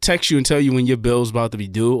text you and tell you when your bill's about to be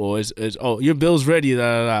due, or it's your bill's ready. Da,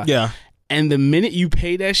 da, da. Yeah. And the minute you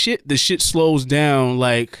pay that shit, the shit slows down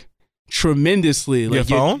like tremendously. Like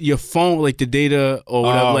your phone, like the data or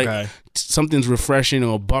whatever, Oh, like okay. something's refreshing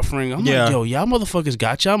or buffering. I'm Yeah. like, yo, y'all motherfuckers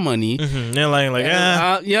got y'all money. Mhm. They're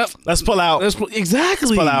like, Yep. let's pull out. Exactly.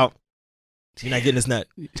 Let's pull out. You're not getting this nut.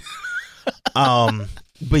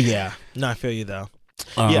 But yeah, no, I feel you though.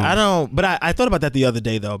 Yeah, I don't. But I thought about that the other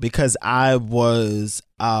day though, because I was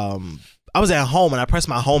at home and I pressed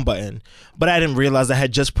my home button, but I didn't realize I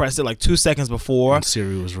had just pressed it like 2 seconds before. And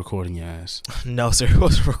Siri was recording your ass. No, sir, it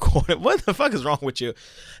was recorded. What the fuck is wrong with you?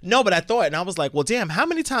 No, but I thought, and I was like, well, damn, how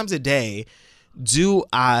many times a day do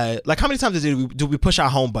we push our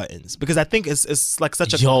home buttons? Because I think it's like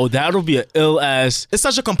such a Yo, that'll be an ill ass. it's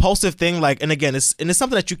such a compulsive thing. Like, and again, it's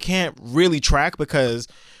something that you can't really track because,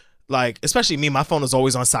 like, especially me, my phone is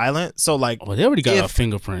always on silent. So like, Well, they already got if- a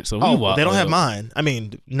fingerprint, so they don't have mine. I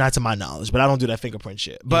mean, not to my knowledge, but I don't do that fingerprint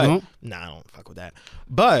shit. But don't? nah, I don't fuck with that.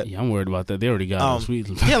 But Yeah, I'm worried about that. They already got us.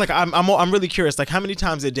 yeah, like I'm really curious. Like, how many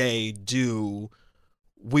times a day do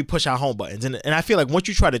we push our home buttons? And I feel like once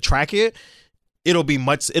you try to track it, it'll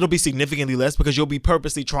be significantly less because you'll be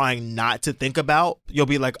purposely trying not to think about. You'll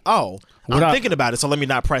be like, oh, I'm thinking about it, so let me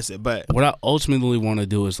not press it. But What I ultimately want to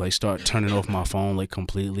do is like start turning off my phone like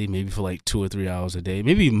completely, maybe for like 2 or 3 hours a day,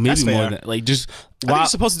 maybe That's more fair. than like just I think while you're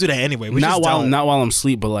supposed to do that anyway. We not just while don't. not while I'm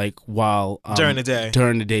asleep, but like while During the day.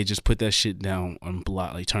 During the day, just put that shit down and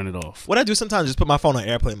block, like turn it off. What I do sometimes is put my phone on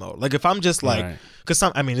airplane mode. Like if I'm just like, Right. because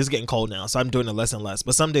it's getting cold now, so I'm doing it less and less.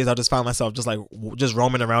 But some days I'll just find myself just like just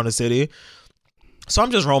roaming around the city. So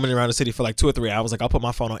I'm just roaming around the city for like 2 or 3 hours. Like I'll put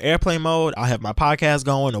my phone on airplane mode. I'll have my podcast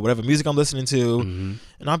going or whatever music I'm listening to, Mm-hmm.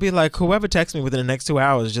 and I'll be like, whoever texts me within the next 2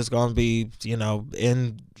 hours is just gonna be,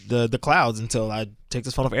 in the clouds until I take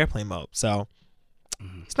this phone off airplane mode. So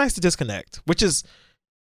it's nice to disconnect, which is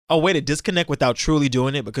a way to disconnect without truly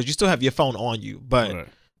doing it because you still have your phone on you, but. Right.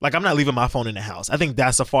 Like, I'm not leaving my phone in the house. I think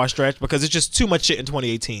that's a far stretch because it's just too much shit in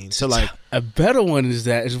 2018. So, like, A better one is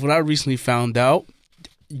what I recently found out.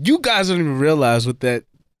 You guys don't even realize what that.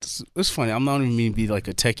 It's funny. I'm not even meaning to be like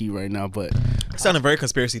a techie right now, but sounding very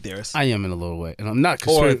conspiracy theorist. I am in a little way, and I'm not.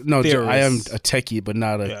 Or No, I am theorist. a techie, but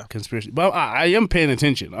not a Yeah. conspiracy. But I am paying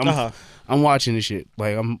attention. I'm watching this shit.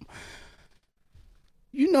 Like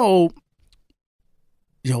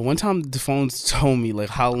one time the phones told me like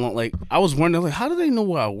how long. Like I was wondering, like how do they know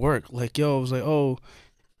where I work? Like I was like, oh,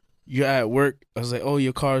 you're at work. I was like, oh,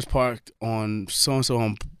 your car is parked on so and so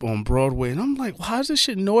on Broadway, and I'm like, well, how does this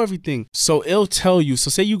shit know everything? So it'll tell you. So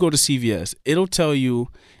say you go to CVS, it'll tell you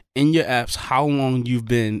in your apps how long you've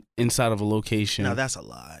been inside of a location. Now, that's a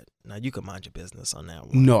lot. Now, you can mind your business on that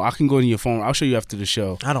one. No, I can go in your phone. I'll show you after the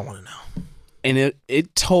show. I don't want to know. And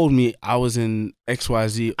it told me I was in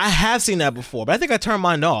XYZ. I have seen that before, but I think I turned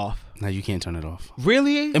mine off. Now you can't turn it off.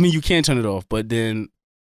 Really? I mean, you can turn it off, but then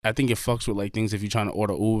I think it fucks with like things if you're trying to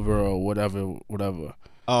order Uber or whatever.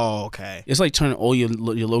 Oh, okay. It's like turning all your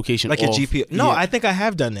location Like off. your GPS. No, Yeah. I think I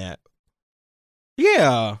have done that.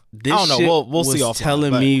 Yeah. This I don't know. shit We'll see was offline,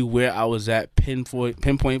 telling but- me where I was at pinpoint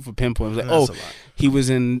for pinpoint. It was like, That's oh, a lot. he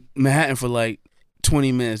was in Manhattan for like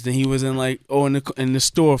 20 minutes. Then he was in like in the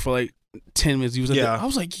store for like 10 minutes. He was Yeah. I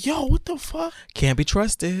was like, yo, what the fuck? Can't be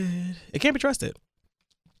trusted. It can't be trusted.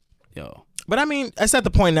 Yo, But I mean, it's at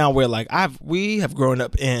the point now where like we have grown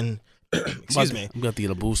up in. Excuse me. I'm gonna have to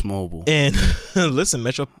get a Boost Mobile. And listen,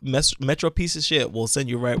 Metro piece of shit will send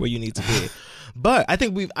you right where you need to be. But I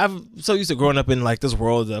think I've so used to growing up in like this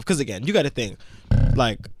world of, because again, you got to think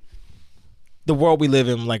like the world we live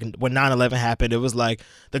in. Like when 9/11 happened, it was like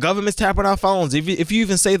the government's tapping our phones. If you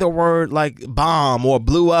even say the word like bomb or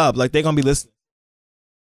blew up, like they're gonna be listening.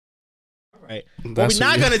 Right. What That's we're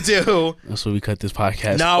not what gonna do. That's why we cut this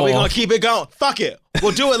podcast. No, we're gonna off. keep it going. Fuck it.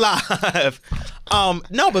 We'll do it live.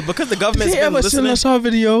 No, but because the government's They been ever send listening. us our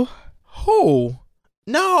video? Who?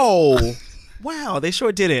 No. Wow, they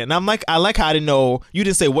sure didn't. And I like how I didn't know. You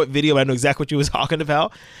didn't say what video, but I know exactly what you was talking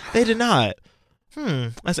about. They did not.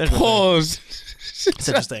 That's interesting. Pause. It's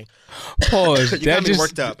interesting. Pause. You got me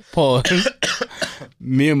worked up. Pause.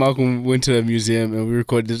 Me and Malcolm went to a museum and we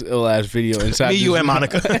recorded this ill ass video inside. Me, this you, and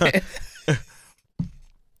Monica.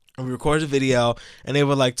 And we recorded a video, and they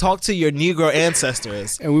were like, talk to your Negro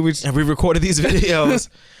ancestors. And we recorded these videos,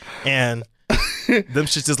 and them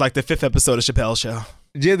shits is like the 5th episode of Chappelle's Show.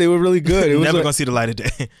 Yeah, they were really good. It was Never like, gonna see the light of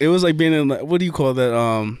day. it was like being in, like, what do you call that?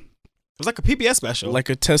 It was like a PBS special. Like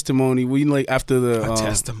a testimony. We like after the a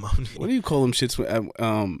testimony. What do you call them shits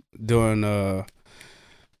during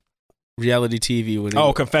reality TV?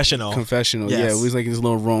 When confessional. Confessional. Yes. Yeah, it was like this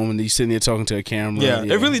little room, and you sitting there talking to a camera. Yeah,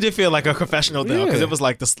 it really did feel like a confessional though, because Yeah. it was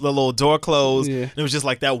like the little door closed, Yeah. and it was just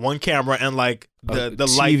like that one camera and like the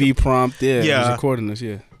TV light. prompt. Yeah, Yeah. it was recording us.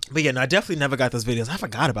 Yeah, But yeah, no, I definitely never got those videos. I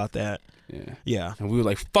forgot about that. yeah. Yeah. And we were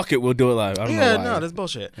like, "Fuck it, we'll do it live." I don't know Yeah, why. no, that's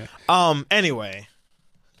bullshit. Yeah. Anyway.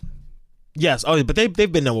 Yes. Oh, but they've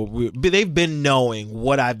been knowing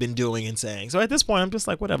what I've been doing and saying. So at this point, I'm just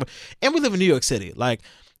like, whatever. And we live in New York City. Like,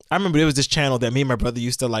 I remember there was this channel that me and my brother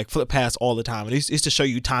used to like flip past all the time. And it used to show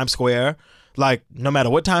you Times Square. Like, no matter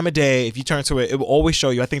what time of day, if you turn to it, it will always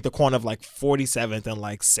show you, I think, the corner of like 47th and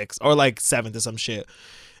like 6th or like 7th or some shit.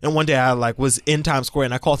 And one day I like was in Times Square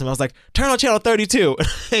and I called him. I was like, turn on channel 32. And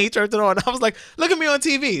he turned it on. I was like, look at me on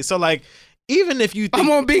TV. So like, even if you think, I'm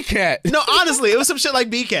on BCAT. no, honestly, it was some shit like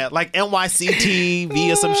BCAT, like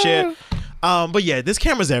NYCTV or some shit. But yeah, there's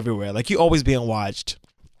cameras everywhere. Like, you always being watched.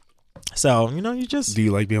 So, you know, you just Do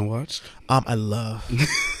you like being watched? I love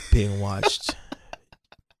being watched.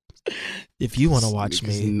 If you want to watch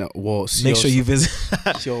me, No, well, make sure you visit.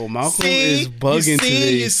 Yo, Malcolm See? is bugging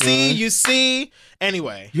today. You see.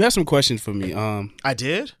 Anyway, You have some questions for me. I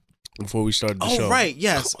did. Before we started the Oh show. right,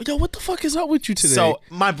 yes. Yo, what the fuck is up with you today? So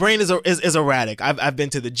my brain is erratic. I've been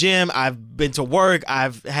to the gym. I've been to work.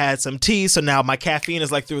 I've had some tea. So now my caffeine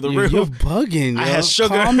is like through the roof. You're bugging. I yo. had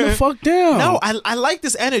sugar. Calm the fuck down. No, I like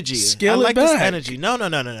this energy. Scale I it like this back. energy. No.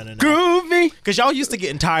 Groovy. Because y'all used to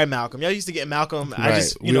getting tired, Malcolm. Y'all used to get Malcolm. I Right.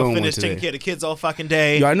 just, We on one finished taking today. care of the kids all fucking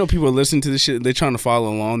day. Yo, I know people are listening to this shit. They're trying to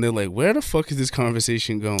follow along. They're like, where the fuck is this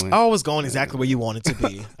conversation going? Oh, it was going exactly where you want it to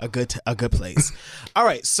be. a good place. All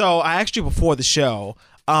right. So I asked you before the show,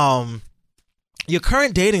 your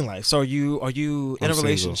current dating life. So are you in I'm a single.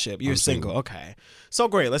 relationship? You're I'm single. single. Okay. So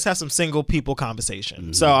great. Let's have some single people conversation.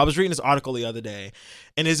 Mm-hmm. So I was reading this article the other day,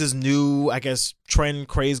 and there's this new, I guess, trend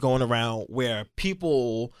craze going around where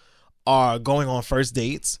people are going on first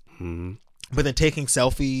dates, Mhm. but then taking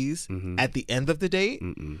selfies Mhm. at the end of the date.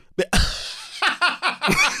 Mm-mm.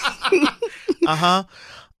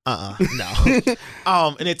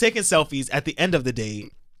 No. And they're taking selfies at the end of the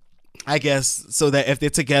date, I guess, so that if they're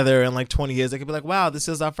together in like 20 years, they could be like, wow, this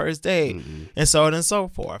is our first date, and so on and so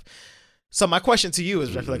forth. So my question to you is,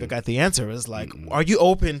 which I feel like I got the answer, is like, are you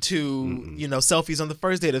open to, selfies on the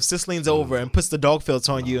first date? If Sis leans over and puts the dog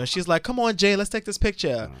filter on you and she's like, come on, Jay, let's take this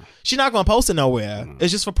picture. She's not going to post it nowhere.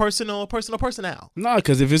 It's just for personnel. Nah,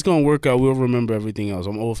 because if it's gonna work out, we'll remember everything else.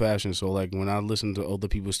 I'm old fashioned, so like when I listen to other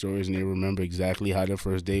people's stories and they remember exactly how their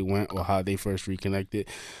first date went or how they first reconnected,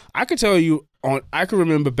 I could tell you I could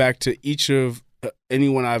remember back to each of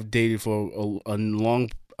anyone I've dated for a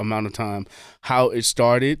long amount of time how it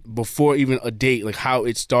started before even a date, like how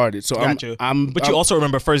it started. So Got you. But you also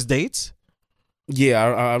remember first dates? Yeah,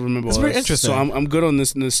 I remember. That's all very that. interesting. So I'm good on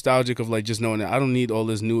this nostalgic of like just knowing that I don't need all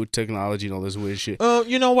this new technology and all this weird shit.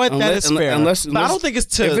 You know what? That is fair. But I don't think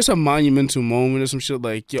it's if it's a monumental moment or some shit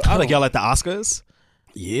like, yo, I like don't- y'all at the Oscars.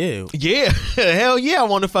 yeah, Yeah, hell yeah, I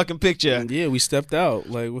want a fucking picture. yeah, we stepped out.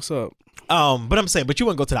 Like, what's up? But I'm saying, but you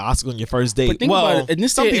wouldn't go to the Oscars on your first date. But think well, about it. In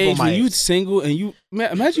this some day and people age, might. when you single and you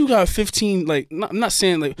imagine you got 15. Like, I'm not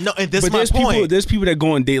saying like No, and this is but my there's point. people. There's people that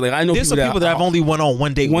go on date. Like I know There's some people that I've only went on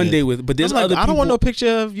one date with. But there's I'm like, other I people. don't want no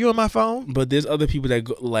picture of you on my phone. But there's other people that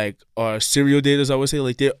go, like are serial daters. I would say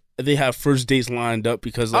like they have first dates lined up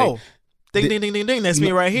because like. Oh, ding, ding, ding, ding, ding. That's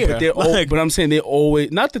me right here. But they're but I'm saying they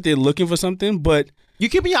always not that they're looking for something, but you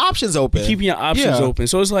keeping your options open. keeping your options Yeah. open.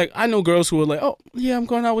 So it's like I know girls who are like, oh yeah, I'm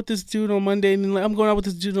going out with this dude on Monday, and then like I'm going out with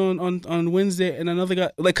this dude on Wednesday, and another guy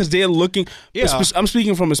like because they're looking. Yeah. I'm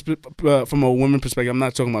speaking from a woman perspective. I'm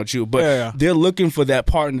not talking about you, but Yeah. they're looking for that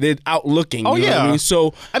partner. They're out looking. Oh, you know what yeah. I mean?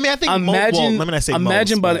 So I mean, I think imagine. let me not say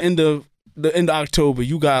imagine most, by but the end of October,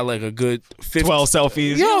 you got like a good 50, 12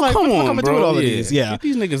 selfies. Yo, You're like, come what the fuck on, am I bro. doing all of these? Yeah. Get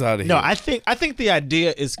these niggas out of here. No, I think the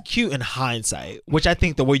idea is cute in hindsight, which I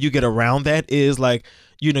think the way you get around that is like,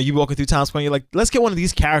 you walking through Times Square, you're like, let's get one of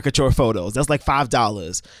these caricature photos. That's like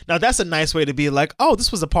 $5. Now that's a nice way to be like, oh, this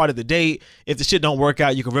was a part of the date. If the shit don't work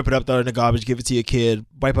out, you can rip it up, throw it in the garbage, give it to your kid,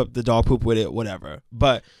 wipe up the dog poop with it, whatever.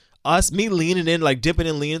 But me leaning in, like dipping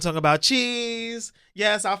and leaning, talking about cheese.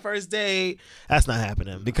 Yes, our first date. That's not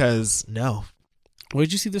happening because no.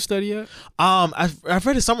 Where'd you see the study at? I've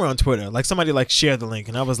read it somewhere on Twitter. Like somebody like shared the link,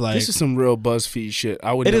 and I was like, This is some real BuzzFeed shit.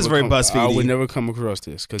 It is very BuzzFeed-y. I would never come across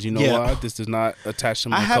this because you know Yeah. why? This does not attach to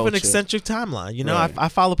my I have culture. an eccentric timeline. You know, Right. I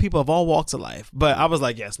follow people of all walks of life. But I was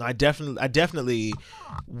like, yes, no, I definitely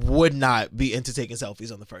would not be into taking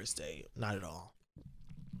selfies on the first date. Not at all.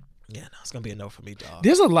 Yeah, no, it's gonna be a no for me, dog.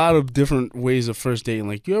 There's a lot of different ways of first dating.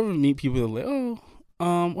 Like, you ever meet people that are like,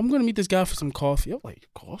 I'm gonna meet this guy for some coffee. I'm like,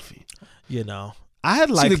 coffee? You know, I had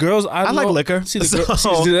like See the girls. I like liquor. See the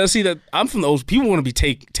So- girls. See that I'm from those people want to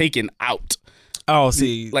be taken out. Oh,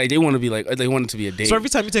 see, Like they want to be like they want it to be a date. so every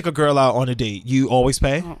time you take a girl out on a date, you always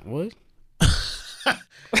pay. Oh, what?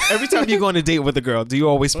 Every time you go on a date with a girl, do you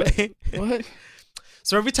always pay? What?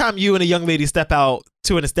 So every time you and a young lady step out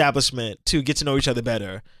to an establishment to get to know each other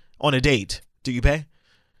better on a date, do you pay?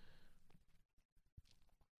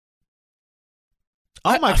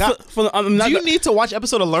 Oh my God. I'm not, Do you need to watch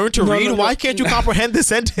episode of Learn to No, Read? no, Why no. can't you comprehend this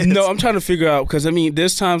sentence? No, I'm trying to figure out because I mean,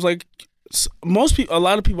 there's times like most people, a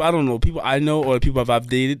lot of people I don't know, people I know or people I've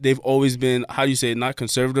dated, they've always been, how do you say it, not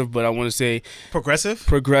conservative, but I want to say Progressive?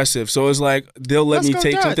 progressive. So it's like they'll let Let's me go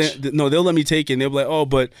take Dutch. something. No, they'll let me take it. And they'll be like, oh,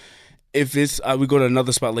 but if it's we go to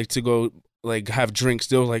another spot like to go like have drinks,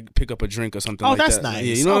 they'll like pick up a drink or something. Oh, like that's that. nice.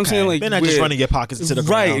 Yeah, you know what I'm saying? Like they're not just weird. running your pockets into the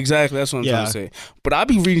Right, ground. exactly. That's what I'm trying Yeah. to say. But I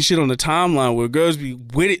be reading shit on the timeline where girls be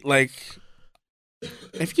with it like,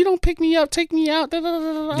 if you don't pick me up, take me out. Da, da, da,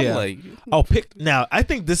 da, da. I'm Yeah. like, Oh, pick now. I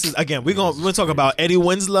think this is again. We're gonna talk about Eddie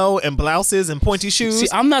Winslow and blouses and pointy shoes. see,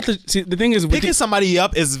 I'm not the thing is with Picking somebody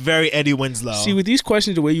up is very Eddie Winslow. See, with these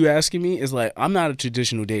questions, the way you asking me is like, I'm not a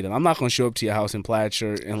traditional dater. I'm not gonna show up to your house in plaid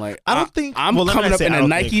shirt and like. I don't think- I'm well, let me coming not up say in I a don't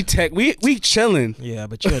Nike Tech. We chilling. yeah,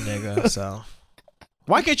 but you're a nigga. So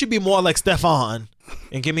why can't you be more like Stefan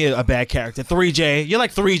and give me a bad character? 3J, you're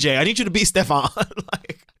like 3J. I need you to be Stefan.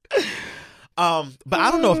 like, but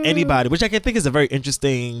I don't know if anybody, which I can think is a very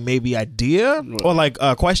interesting maybe idea or like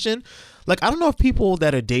question. Like I don't know if people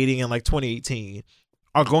that are dating in like 2018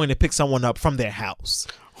 are going to pick someone up from their house.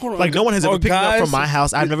 Hold on. Like no one has ever Or picked me up guys- from my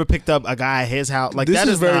house. I've never picked up a guy at his house. Like this that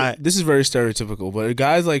is very not this is very stereotypical. But a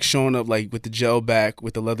guy's like showing up like with the gel back,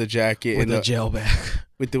 with the leather jacket, with and a gel bag.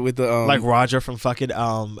 with the Like Roger from fucking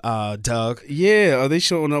Doug. yeah. Are they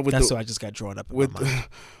showing up with That's the what I just got drawn up in with my mind. the,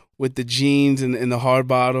 with the jeans and the hard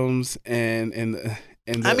bottoms and the,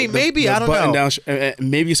 I mean, maybe, I don't button know. down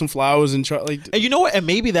and maybe some flowers and like. And you know what? And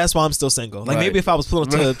maybe that's why I'm still single. Like Right. maybe if I was pulling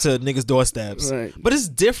to niggas' doorsteps. Right. But it's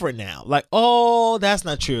different now. Like, oh, that's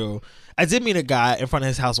not true. I did meet a guy in front of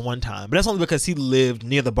his house one time, but that's only because he lived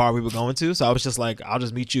near the bar we were going to. So I was just like, I'll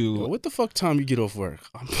just meet you. What the fuck time you get off work?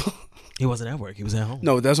 He wasn't at work. He was at home.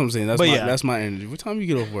 No, that's what I'm saying. But yeah. That's my energy. What time you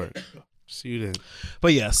get off work? See you then.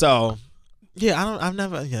 But yeah, so yeah, I've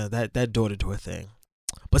never that door-to-door thing.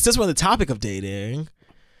 But since we're on the topic of dating,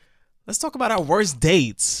 let's talk about our worst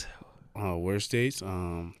dates. Worst dates?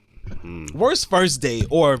 Worst first date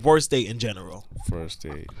or worst date in general. First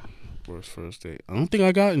date. Worst first date. I don't think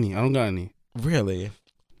I got any. I don't got any. Really?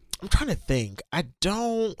 I'm trying to think. I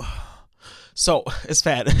don't. So it's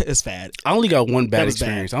fat. It's fat. I only got one That bad was bad.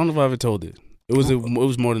 experience. I don't know if I ever told it. It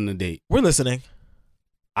was more than a date. We're listening.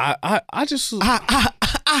 I just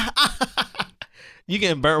You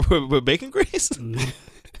getting burnt with bacon grease?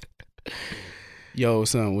 yo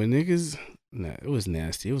son when niggas it was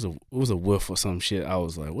nasty. It was a whiff or some shit. I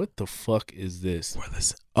was like, what the fuck is this? We're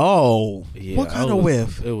listening. Oh, Yeah, what kind of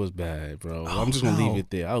whiff? It was bad, bro. Oh, I'm just gonna no. leave it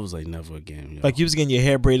there. I was like, never again. Yo. Like you was getting your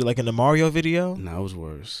hair braided like in the Mario video, Nah, it was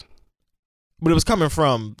worse. but it was coming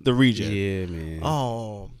from the region. Yeah, man.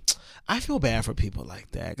 Oh, I feel bad for people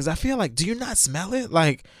like that because I feel like, do you not smell it?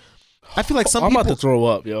 Like, I feel like some I'm people. about to throw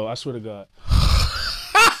up, yo. I swear to God.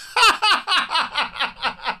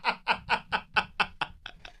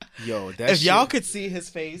 Yo, that if y'all shit- could see his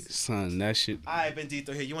face. son, that shit. Alright,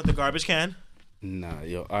 Bendito, here. You want the garbage can? Nah,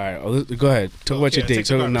 yo. All right, go ahead. Talk about your Here, date. take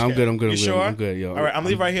the No, I'm garbage good. can. I'm good. You I'm good. sure? I'm good, yo. All right, I'm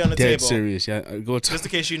leaving right here on the dead table. serious. Yeah, go. Just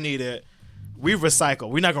in case you need it. We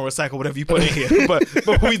recycle. We're not gonna recycle whatever you put in here, but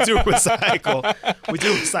we do recycle. We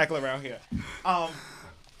do recycle around here.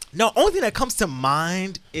 No, only thing that comes to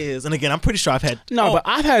mind is, and again, I'm pretty sure I've had. No, but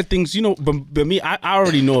I've had things, you know. But me, I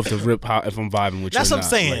already know if the rip if I'm vibing with you. that's or what I'm not.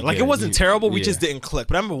 saying. Like yeah, it wasn't terrible. We yeah. just didn't click.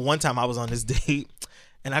 But I remember one time I was on this date,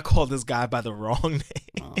 and I called this guy by the wrong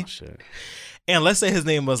name. Oh shit. And let's say his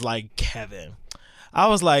name was like Kevin. I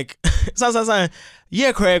was like,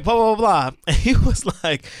 yeah, Craig, blah, blah, blah, blah. And he was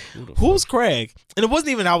like, who's Craig? And it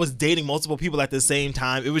wasn't even I was dating multiple people at the same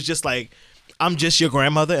time. It was just like, I'm just your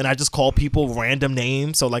grandmother and I just call people random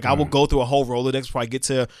names. So like I will go through a whole Rolodex before I get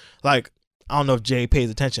to like I don't know if Jay pays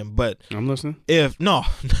attention, but I'm listening. if no,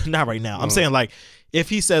 not right now. I'm saying like if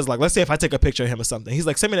he says like, let's say if I take a picture of him or something, he's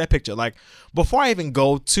like, send me that picture. Like before I even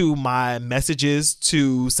go to my messages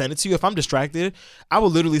to send it to you, if I'm distracted, I will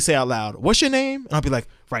literally say out loud, what's your name? And I'll be like,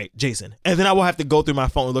 right, Jason. And then I will have to go through my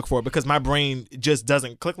phone and look for it because my brain just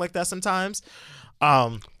doesn't click like that sometimes.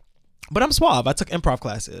 But I'm suave. I took improv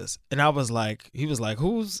classes and I was like, he was like,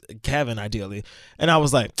 who's Kevin ideally? And I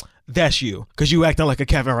was like, that's you because you acting like a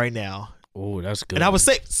Kevin right now. Oh, that's good. And I was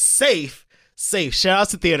safe. Shout out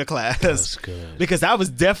to theater class. That's good. Because I was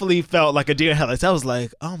definitely felt like a deer in headlights. I was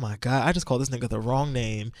like, oh my God, I just called this nigga the wrong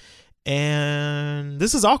name. And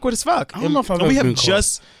this is awkward as fuck. I don't know if I've and we ever have been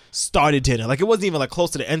just started dinner. Like it wasn't even like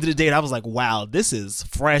close to the end of the date. I was like, wow, this is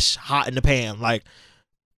fresh, hot in the pan. Like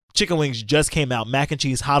chicken wings just came out, mac and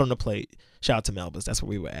cheese hot on the plate. Shout out to Melba's. That's where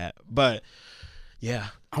we were at. But yeah.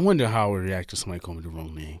 I wonder how I would react to somebody calling me the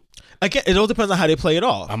wrong name. Again, it all depends on how they play it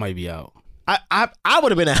off. I might be out. I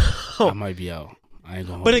would have been out. I might be out. I ain't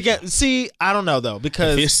gonna. But again, see, I don't know though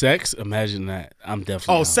because if it's sex, imagine that. I'm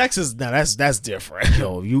definitely. Oh, out. sex is that's different.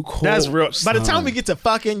 Yo, you cold. That's real. Son. By the time we get to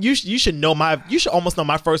fucking, you should almost know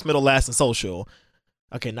my first, middle, last, and social.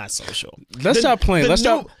 Okay, not social. Let's stop playing. Let's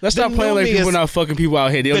stop playing like people not fucking people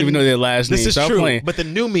out here. They don't even know their last name. This is stop true. Playing. But the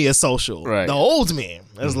new me is social. Right. The old me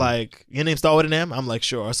is like, your name start with an M? I'm like,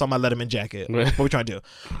 sure. I saw my Letterman jacket. Right. What we trying to do?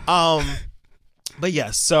 But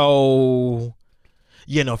yeah, so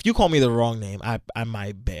if you call me the wrong name, I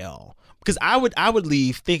might bail. Because I would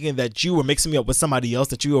leave thinking that you were mixing me up with somebody else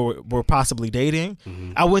that you were possibly dating.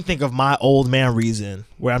 Mm-hmm. I wouldn't think of my old man reason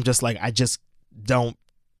where I'm just like, I just don't,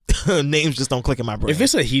 names just don't click in my brain. If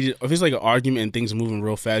it's like an argument and things are moving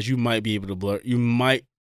real fast, you might be able to blur. You might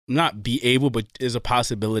not be able, but there's a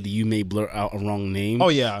possibility you may blur out a wrong name. Oh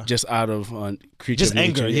yeah, just out of creature just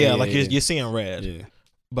nature. anger. Yeah, like you're seeing red. Yeah,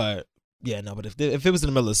 but yeah, no. But if it was in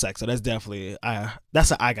the middle of sex, so that's definitely I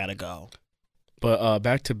gotta go. But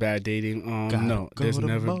back to bad dating. No, there's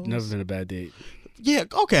never been a bad date. Yeah,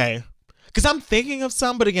 okay. Because I'm thinking of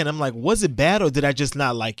some, but again, I'm like, was it bad or did I just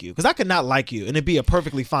not like you? Because I could not like you and it'd be a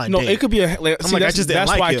perfectly fine date. No, it could be I just didn't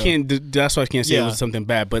like you. That's why I can't say it was something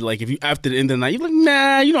bad. But like, if you after the end of the night, you're like,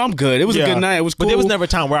 nah, I'm good. It was a good night. It was cool. But there was never a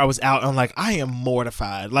time where I was out and I'm like, I am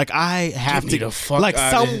mortified. Like I have Get me to, the fuck like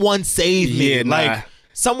out of someone save me. Yeah, like nah.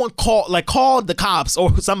 someone called the cops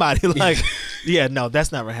or somebody. Like, yeah, no,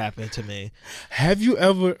 that's never happened to me. Have you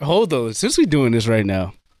ever? Hold on, since we're doing this right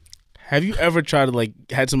now. Have you ever tried to like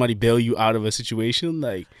had somebody bail you out of a situation?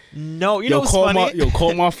 Like, no, you know what's funny?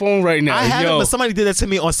 Call my phone right now. I haven't, but somebody did that to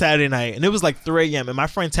me on Saturday night, and it was like 3 a.m. and my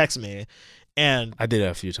friend texted me, and I did that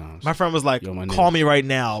a few times. My friend was like, "Call me right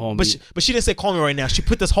now," but she didn't say "call me right now." She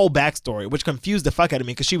put this whole backstory, which confused the fuck out of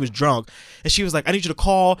me because she was drunk, and she was like, "I need you to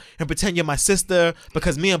call and pretend you're my sister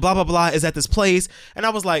because me and blah blah blah is at this place." And I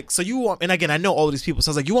was like, "So you want?" And again, I know all of these people, so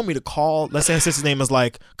I was like, "You want me to call?" Let's say her sister's name is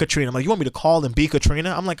like Katrina. I'm like, "You want me to call and be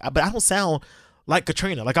Katrina?" I'm like, "But I don't sound like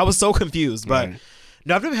Katrina." Like I was so confused, but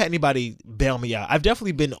no, I've never had anybody bail me out. I've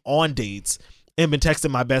definitely been on dates and been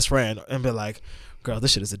texting my best friend and been like, girl,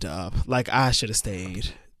 this shit is a dub. Like I should have stayed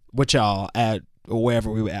with y'all at wherever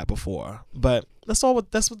we were at before. But that's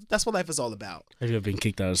what life is all about. Have you ever been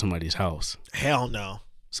kicked out of somebody's house? Hell no.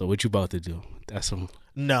 So what you about to do?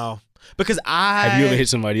 No. Because have you ever hit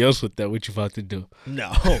somebody else with that? What you about to do?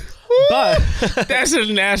 No. But that's a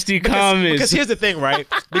nasty comment. Because here's the thing, right?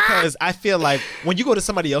 Because I feel like when you go to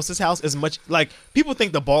somebody else's house, as much like people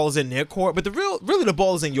think the ball is in their court, but really the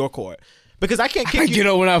ball is in your court. Because I can't kick you.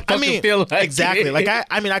 Get when I fucking feel like exactly. it. Like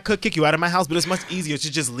I could kick you out of my house, but it's much easier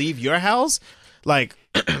to just leave your house, like,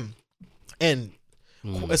 and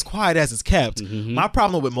as quiet as it's kept. Mm-hmm. My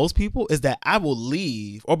problem with most people is that I will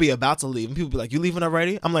leave or be about to leave, and people be like, "You leaving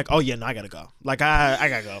already?" I'm like, "Oh yeah, no, I gotta go. Like I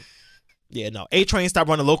gotta go." Yeah, no. A train stop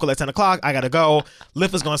running local at 10 o'clock. I gotta go.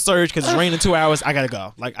 Lyft is gonna surge because it's raining 2 hours. I gotta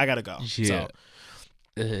go. Like I gotta go. Yeah.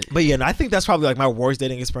 So, but yeah, no, I think that's probably like my worst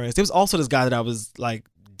dating experience. There was also this guy that I was like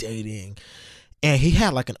dating, and he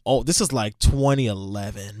had like this is like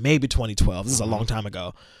 2011, maybe 2012. This is a long time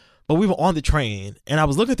ago. But we were on the train, and I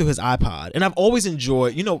was looking through his iPod, and I've always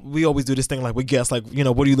enjoyed, we always do this thing like we guess, like,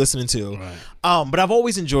 what are you listening to? Right. But I've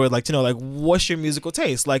always enjoyed, like, to know, like, what's your musical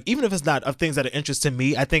taste? Like, even if it's not of things that are interest to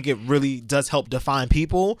me, I think it really does help define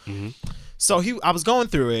people. Mm-hmm. So I was going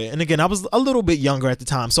through it, and again, I was a little bit younger at the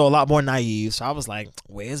time, so a lot more naive. So I was like,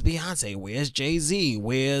 where's Beyonce? Where's Jay-Z?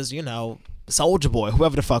 Where's, Soulja Boy?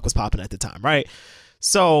 Whoever the fuck was popping at the time, right?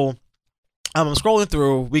 So I'm scrolling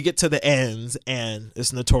through, we get to the ends, and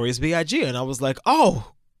it's Notorious B.I.G. And I was like,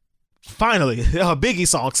 oh, finally, a Biggie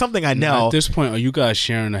song, something I know. At this point, are you guys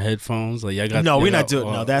sharing the headphones? Like, y'all got no, we're not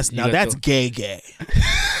doing. No, that's gay.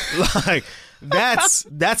 Like, That's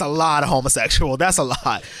a lot of homosexual. That's a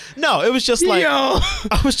lot. No, it was just like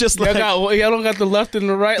I was just like y'all don't got the left and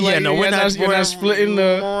the right. yeah, Like, no, we're not splitting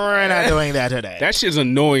the. We're not doing that today. That shit's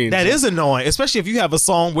annoying. That is annoying, especially if you have a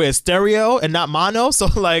song where it's stereo and not mono. So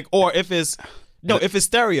like, or if it's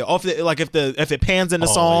stereo, or if it pans in the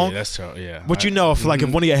song. Yeah, that's true. Yeah. But if like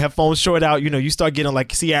if one of your headphones short out, you start getting like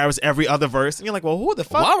Ciara's every other verse, and you're like, well, who the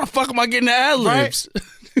fuck? Why the fuck am I getting the ad libs?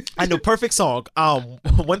 I know, perfect song.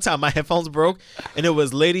 One time my headphones broke, and it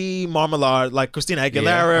was Lady Marmalade, like Christina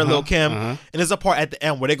Aguilera, Lil Kim, and there's a part at the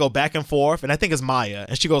end where they go back and forth, and I think it's Maya,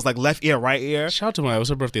 and she goes like left ear, right ear. Shout out to Maya. It was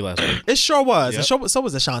her birthday last week. It sure was. Yep. And so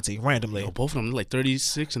was Ashanti, randomly. Both of them like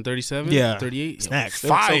 36 and 37. Yeah, 38. Snacks.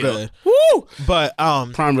 Fire. They were so good. Woo! But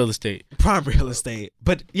prime real estate.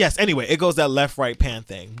 But yes, anyway, it goes that left right pan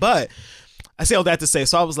thing. But I say all that to say,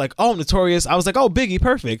 so I was like, oh, Notorious. I was like, oh, Biggie,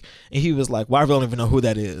 perfect. And he was like, well, I really don't even know who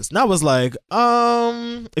that is. And I was like,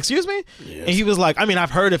 excuse me? Yes. And he was like, I mean,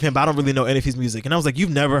 I've heard of him, but I don't really know any of his music. And I was like,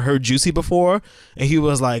 you've never heard Juicy before? And he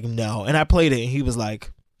was like, no. And I played it, and he was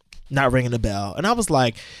like, not ringing the bell. And I was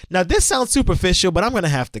like, now this sounds superficial, but I'm going to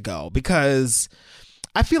have to go, because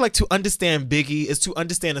I feel like to understand Biggie is to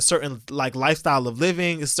understand a certain like lifestyle of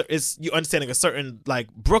living. It's you understanding a certain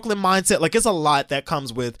like Brooklyn mindset. Like, it's a lot that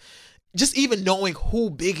comes with just even knowing who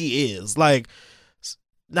Biggie is. Like,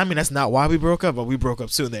 I mean, that's not why we broke up, but we broke up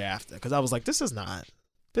soon thereafter, because I was like, this is not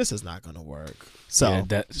gonna work. So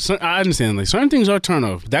yeah, I understand. Like, certain things are turn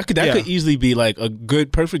off. That could easily be like a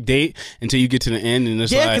good perfect date until you get to the end, and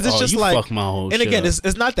it's like, it's just you like, fuck my whole. And shit again, up.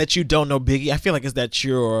 it's not that you don't know Biggie. I feel like it's that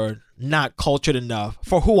you're not cultured enough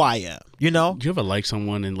for who I am. You know? Do you ever like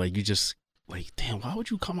someone and like you just like, damn, why would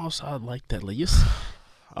you come outside like that? Like, you're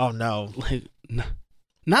oh no, like.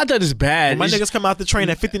 Not that it's bad. When my niggas come out the train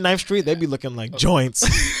at 59th Street, they be looking like joints.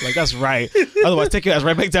 Like, that's right. Otherwise, take your ass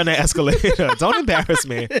right back down that escalator. Don't embarrass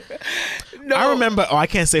me. No. I remember, I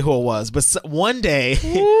can't say who it was, but one day.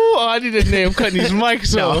 Ooh, I need a name. Cutting these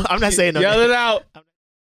mics off. No, I'm not saying no. Yell it out.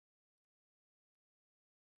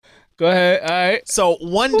 Go ahead. All right. So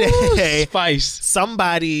one day, Spice. So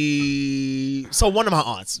one of my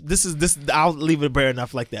aunts. This. I'll leave it bare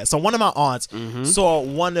enough like that. So one of my aunts saw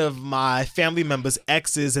one of my family members'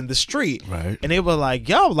 exes in the street, right? And they were like,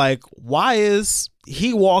 "Yo, like, why is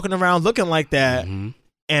he walking around looking like that?"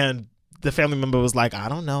 And the family member was like, "I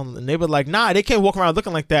don't know." And they were like, "Nah, they can't walk around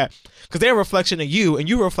looking like that because they're a reflection of you, and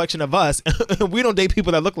you're a reflection of us. We don't date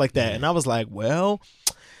people that look like that." And I was like, "Well."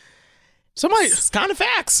 It's kind of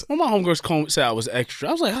facts. When my homegirls said I was extra,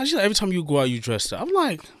 I was like, every time you go out, you dress up. I'm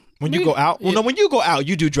like, when you go out? Well, no, when you go out,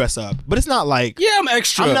 you do dress up. But it's not like... Yeah, I'm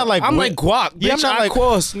extra. I'm not like... I'm like guac. Yeah, bitch, I'm not like...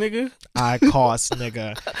 cost, nigga. I cost,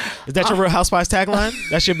 nigga. Is that your Real Housewives tagline?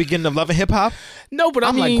 That's your beginning of Love and Hip Hop? No, but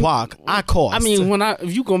I'm like guac. I cost. I mean,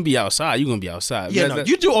 if you going to be outside, you're going to be outside. Yeah,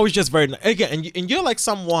 you do always just very... Again, and you're like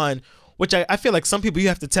someone... Which I feel like some people you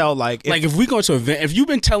have to tell, like... If we go to an event, if you've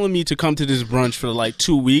been telling me to come to this brunch for like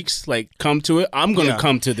 2 weeks, like, come to it, I'm going to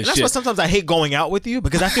come to this shit. That's why sometimes I hate going out with you,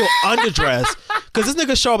 because I feel underdressed. Because this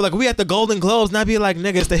nigga show up, like, we at the Golden Globes, and I be like,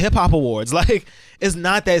 nigga, it's the Hip Hop Awards. Like, it's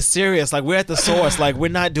not that serious. Like, we're at the source. Like,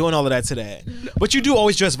 we're not doing all of that today. But you do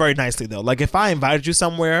always dress very nicely, though. Like, if I invited you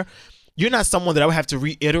somewhere... You're not someone that I would have to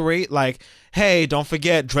reiterate, like, hey, don't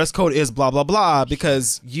forget, dress code is blah, blah, blah,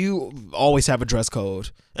 because you always have a dress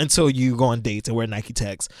code until you go on dates and wear Nike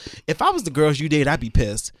Techs. If I was the girls you date, I'd be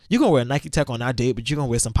pissed. You're going to wear a Nike Tech on our date, but you're going to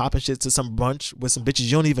wear some popping shit to some brunch with some bitches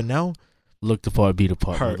you don't even know? Look the part, be the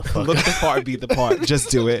part. Look the part, be the part.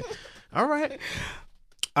 Just do it. All right.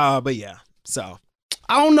 But yeah, so...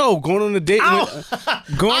 I don't know. Going on a date,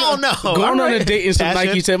 going on a date in some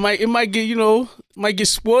Nike Tech, it might get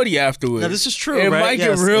sporty afterwards. No, this is true. It right? might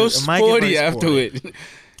get real sporty after it.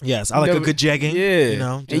 Yes, I like a good jegging. Yeah, you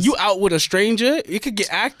know, and you out with a stranger, it could get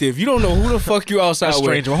active. You don't know who the fuck you outside with. A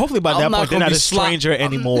stranger. Well, hopefully by that point they're not a stranger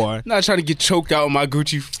anymore. I'm not trying to get choked out with my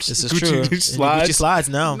Gucci. This is true. Slides. Gucci slides.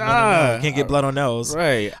 No, no. You can't get blood on those.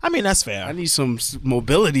 Right. I mean, that's fair. I need some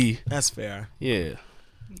mobility. That's fair. Yeah.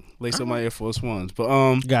 Lace up my Air Force Ones,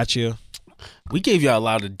 but got you. We gave y'all a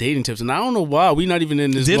lot of dating tips, and I don't know why we not even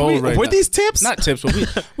in this mode right now. Were these tips? Not tips,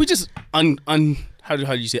 but we just how do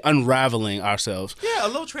you say unraveling ourselves. Yeah, a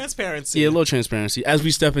little transparency. Yeah, a little transparency as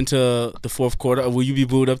we step into the fourth quarter. Will you be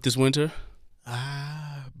booed up this winter?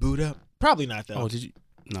 Booed up? Probably not though. Oh, did you?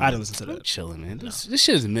 No, I didn't listen to that. I'm chilling, man. This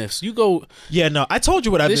shit is myths. You go. Yeah, no. I told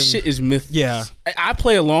you what I've been. This shit is myth. Yeah. I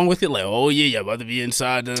play along with it, like, oh yeah, you're about to be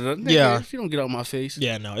inside. Yeah. If you don't get out my face.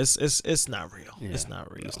 Yeah, no. It's not real. Yeah, it's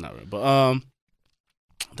not real. It's not real.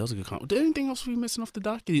 But that was a good comment. Anything else we missing off the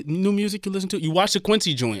doc? New music you listen to? You watched the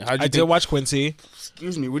Quincy joint. I did watch Quincy.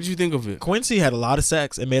 Excuse me. What did you think of it? Quincy had a lot of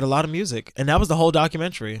sex and made a lot of music, and that was the whole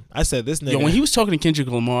documentary. I said, this nigga. Yo, when he was talking to Kendrick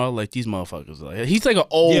Lamar, like these motherfuckers, like he's like an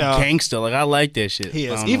old gangster. Like I like that shit. He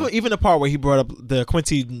is. Even the part where he brought up the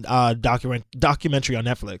Quincy documentary on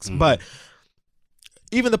Netflix, but.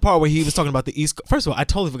 Even the part where he was talking about the East Coast. First of all, I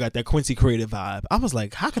totally forgot that Quincy creative vibe. I was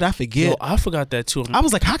like, how could I forget? Yo, I forgot that too. I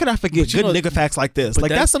was like, how could I forget good nigga facts like this? Like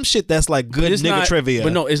that's some shit that's like good nigga trivia.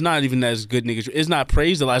 But no, it's not even as good nigga. It's not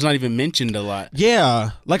praised a lot. It's not even mentioned a lot. Yeah,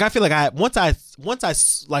 like I feel like once I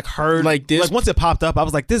like heard like this, like once it popped up, I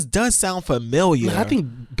was like, this does sound familiar. Like, I think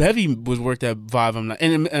Bevy was worked that vibe. I'm not,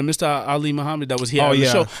 and Mr. Ali Muhammad that was here on the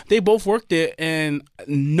show. They both worked there, and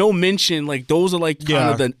no mention. Like those are like kind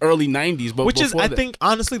of the early '90s, but which is I think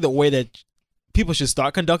honestly the way that people should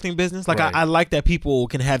start conducting business. Like I like that people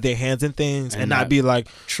can have their hands in things and not be like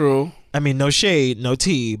true. I mean, no shade, no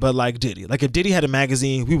tea, but like Diddy. Like if Diddy had a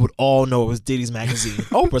magazine, we would all know it was Diddy's magazine.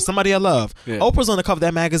 Oprah, somebody I love. Yeah. Oprah's on the cover of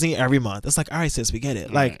that magazine every month. It's like, all right, sis, we get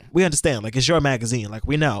it. Like we understand. Like it's your magazine. Like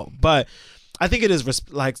we know. But I think it is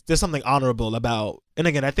like there's something honorable about. And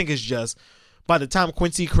again, I think it's just by the time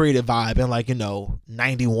Quincy created Vibe in like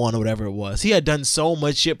 91 or whatever it was, he had done so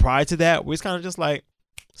much shit prior to that. Where he's kind of just like,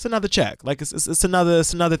 it's another check. Like it's another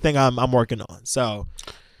thing I'm working on. So.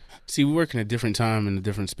 See, we work in a different time in a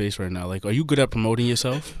different space right now. Like, are you good at promoting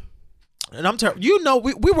yourself? And I'm terrible.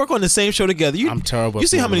 We work on the same show together. I'm terrible. You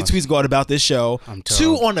see how many tweets go out about this show? I'm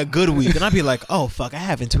terrible. 2 on a good week, and I'd be like, oh fuck, I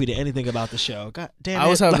haven't tweeted anything about the show. God damn it. I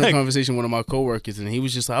was having a conversation with one of my coworkers, and he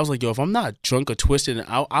was just like, I was like, yo, if I'm not drunk or twisted,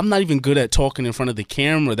 I'm not even good at talking in front of the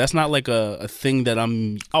camera. That's not like a thing that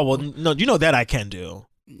I'm. Oh well, no, you know that I can do.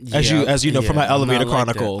 As you know from my Elevator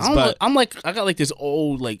Chronicles, but I'm like I got like this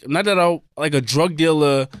old like not that I like a drug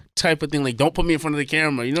dealer type of thing. Like don't put me in front of the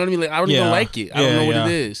camera. You know what I mean? Like I don't even like it. I don't know what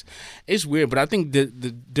it is. It's weird, but I think the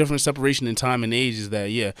different separation in time and age is that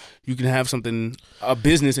you can have a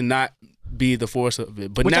business and not be the force of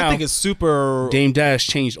it. But which now I think is super. Dame Dash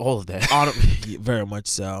changed all of that. Very much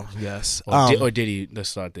so. Yes. Or Diddy. Let's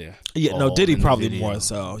start there. Yeah. No, Diddy probably more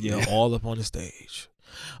so. Yeah. All up on the stage.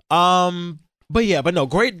 But no,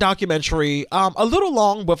 great documentary. A little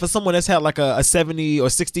long, but for someone that's had like a 70 or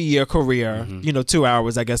 60 year career, 2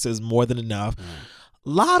 hours, I guess is more than enough. A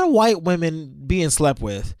lot of white women being slept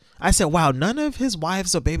with. I said, wow, none of his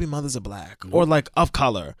wives or baby mothers are black or like of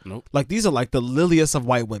color. Nope. Like these are like the liliest of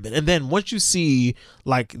white women. And then once you see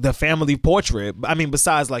like the family portrait, I mean,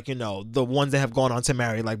 besides like, the ones that have gone on to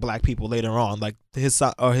marry like black people later on, like his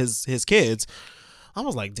son or his kids, I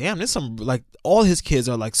was like, damn, there's some, like, all his kids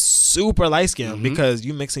are, like, super light-skinned because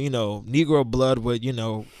you mixing, Negro blood with,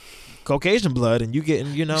 Caucasian blood, and you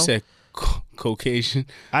getting, You said Caucasian.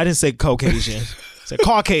 I didn't say Caucasian. I said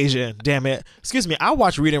Caucasian. Damn it. Excuse me. I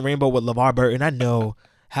watched Reading Rainbow with LeVar Burton. I know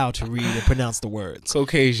how to read and pronounce the words.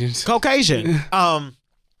 Caucasian.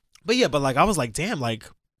 But, like, I was like, damn, like,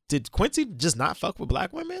 did Quincy just not fuck with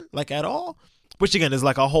black women, like, at all? Which, again, is,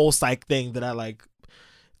 like, a whole psych thing that I, like...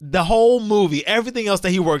 The whole movie, everything else that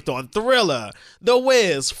he worked on, Thriller, The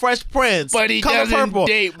Wiz, Fresh Prince, but he Color doesn't Purple.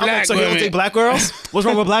 date black so women. he don't date black girls? What's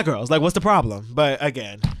wrong with black girls? Like, what's the problem? But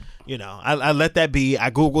again, I let that be. I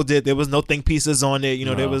Googled it. There was no think pieces on it.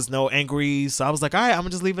 There was no angry. So I was like, all right, I'm going to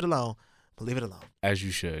just leave it alone. Leave it alone. As you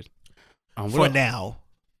should. For now.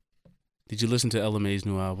 Did you listen to LMA's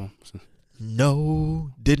new album? No,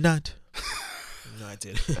 did not. No, I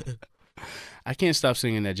did. I can't stop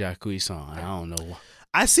singing that Jacquees song. I don't know why.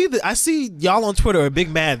 I see y'all on Twitter are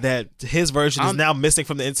big mad that his version is now missing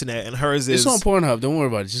from the internet and hers is. It's on Pornhub. Don't worry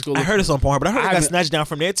about it. Just go. I heard it's on Pornhub, but I heard it got snatched down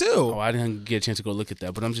from there too. Oh, I didn't get a chance to go look at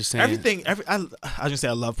that, but I'm just saying I was gonna say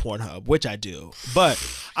I love Pornhub, which I do, but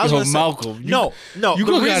I was Yo, gonna say, Malcolm, no. You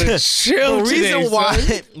gotta chill today,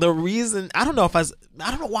 I don't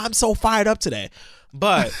know why I'm so fired up today,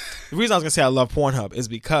 but the reason I was gonna say I love Pornhub is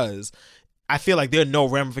because I feel like there are no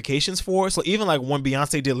ramifications for it. So even like when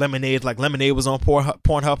Beyonce did Lemonade, like Lemonade was on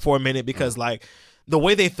Pornhub for a minute because like the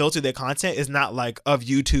way they filter their content is not like of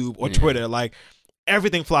YouTube or Twitter. Like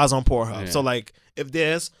everything flies on Pornhub. So like if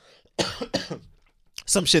there's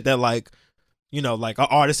some shit that like, like an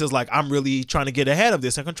artist is like, I'm really trying to get ahead of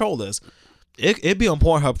this and control this. It'd be on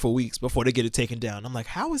Pornhub for weeks before they get it taken down. I'm like,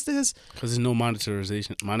 how is this? Because there's no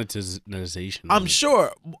monetization. I'm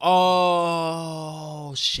sure.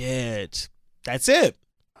 Oh, shit. That's it.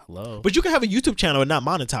 Hello. But you can have a YouTube channel and not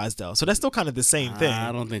monetize though, so that's still kind of the same thing.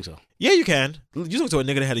 I don't think so. Yeah, you can. You talk to a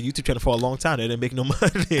nigga that had a YouTube channel for a long time that didn't make no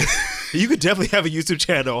money. You could definitely have a YouTube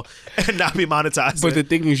channel and not be monetized. But the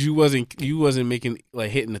thing is, you wasn't making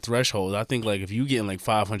like hitting the threshold. I think like if you getting like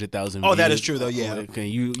 500,000. Oh, that is true though. Yeah. Like,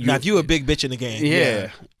 you now if you a big bitch in the game.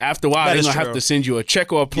 Yeah. After a while, That they're is gonna have true. to send you a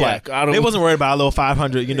check or a plaque. Yeah. I don't. They wasn't worried about a little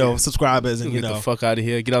 500, subscribers and Get the fuck out of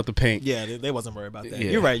here. Get out the paint. Yeah, they wasn't worried about that.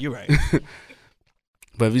 Yeah. You're right.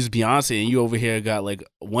 But if it's Beyonce and you over here got like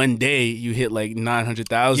one day you hit like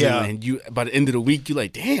 900,000 Yeah. and you by the end of the week you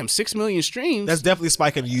like damn 6 million streams. That's definitely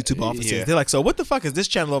spiking the YouTube offices. Yeah. They're like, so what the fuck is this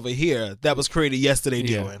channel over here that was created yesterday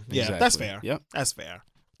Yeah, doing? Yeah, exactly. that's fair. Yep. That's fair.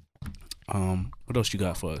 What else you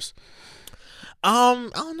got for us? I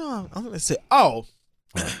don't know. I'm gonna say, oh,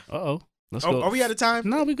 Let's go. are we out of time?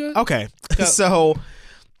 No, we good. Okay. Go. So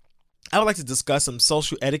I would like to discuss some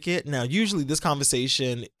social etiquette. Now, usually this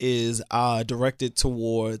conversation is directed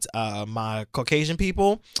towards my Caucasian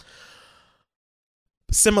people.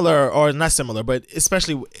 Similar, or not similar, but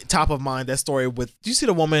especially top of mind, that story with, do you see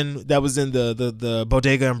the woman that was in the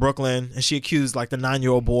bodega in Brooklyn and she accused like the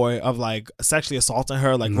 9-year-old boy of like sexually assaulting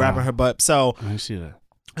her, like grabbing her butt? So I see that.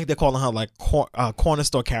 I think they're calling her like Corner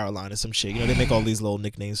Store Caroline or some shit. They make all these little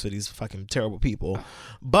nicknames for these fucking terrible people.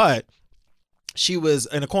 But she was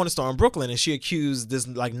in a corner store in Brooklyn and she accused this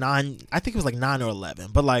like 9 or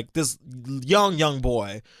 11, but like this young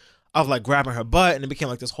boy of like grabbing her butt, and it became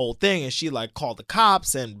like this whole thing, and she like called the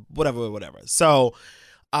cops and whatever. So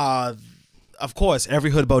of course every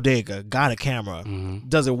hood bodega got a camera.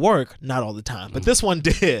 Does it work? Not all the time, but this one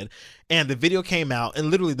did. And the video came out and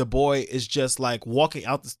literally the boy is just like walking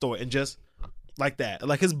out the store and just like that,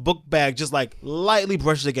 like his book bag just like lightly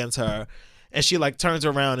brushes against her, and she like turns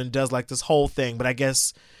around and does like this whole thing. But I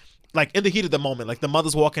guess like in the heat of the moment, like the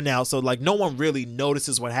mother's walking out, so like no one really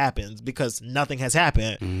notices what happens because nothing has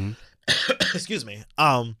happened. Excuse me.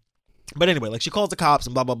 But anyway, like she calls the cops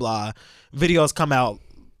and blah blah blah. Videos come out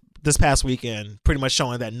this past weekend pretty much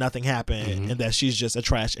showing that nothing happened and that she's just a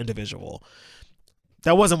trash individual.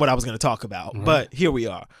 That wasn't what I was going to talk about, but here we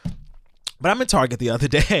are. But I'm in Target the other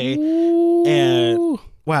day, and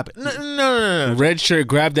what happened? No. Red shirt,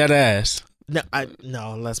 grab that ass.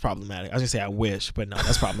 No, that's problematic. I was gonna say I wish, but no,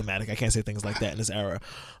 that's problematic. I can't say things like that in this era.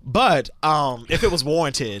 But if it was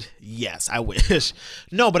warranted, yes, I wish.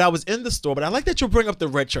 No, but I was in the store. But I like that you bring up the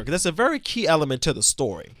red shirt, 'cause that's a very key element to the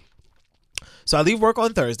story. So I leave work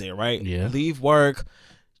on Thursday, right? Yeah. Leave work.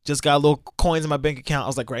 Just got a little coins in my bank account. I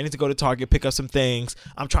was like, great, I need to go to Target, pick up some things.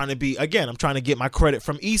 I'm trying to get my credit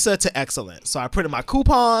from Issa to Excellent. So I printed my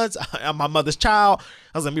coupons. I'm my mother's child.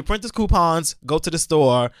 I was like, let me print these coupons, go to the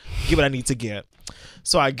store, get what I need to get.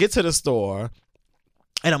 So I get to the store,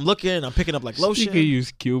 and I'm looking, I'm picking up like lotion. You can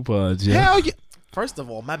use coupons, yeah. Hell yeah. First of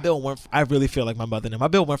all, my bill went, I really feel like my mother now. My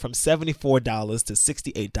bill went from $74 to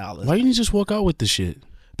 $68. Why you didn't just walk out with the shit?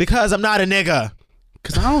 Because I'm not a nigga.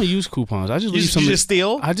 Cause I don't use coupons. I just leave some. You just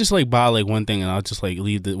steal? I just like buy like one thing and I'll just like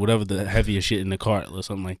leave whatever the heavier shit in the cart or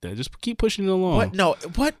something like that. Just keep pushing it along. What? No.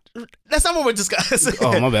 What? That's not what we're discussing.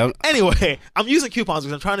 Oh, my bad. Anyway, I'm using coupons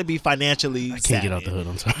because I'm trying to be financially I can't get out the hood.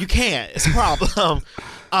 I'm sorry. You can't. It's a problem.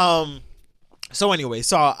 So anyway,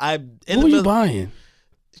 I'm in What the were you middle. buying?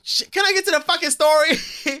 Can I get to the fucking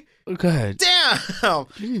story? Go ahead. Damn.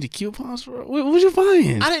 You need the coupons for what was you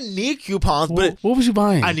buying? I didn't need coupons, but What was you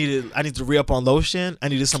buying? I needed to re-up on lotion. I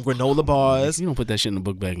needed some granola bars. You don't put that shit in the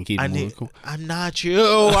book bag and keep it moving. Cool. I'm not you.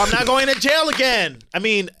 I'm not going to jail again. I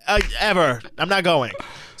mean, ever. I'm not going.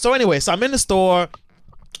 So anyway, I'm in the store.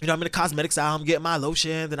 I'm in the cosmetics aisle. I'm getting my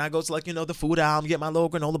lotion. Then I go to the food aisle. I'm getting my little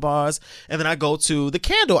granola bars. And then I go to the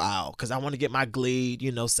candle aisle because I want to get my Glade,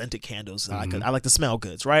 scented candles. I like to smell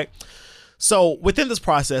goods, right? So within this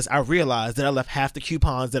process, I realized that I left half the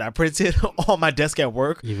coupons that I printed on my desk at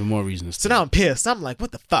work. Even more reasons. So now I'm pissed. I'm like,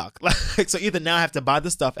 what the fuck? So either now I have to buy the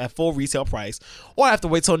stuff at full retail price, or I have to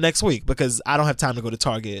wait till next week because I don't have time to go to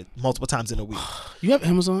Target multiple times in a week. You have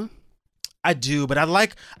Amazon? I do, but I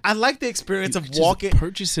like the experience of Just walking.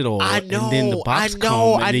 Purchase it all. I know, And then the box I know,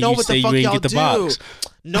 come, and I then know you what say the fuck you ain't y'all get the do. box.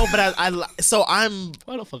 No, but so I'm.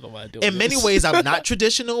 Why the fuck am I doing In many this? ways, I'm not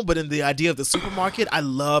traditional, but in the idea of the supermarket, I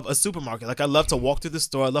love a supermarket. Like I love to walk through the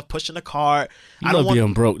store. I love pushing a cart. You love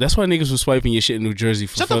being broke. That's why niggas was swiping your shit in New Jersey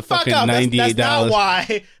for Shut the fuck fucking up. $98. That's not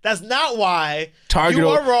why. That's not why. Target, you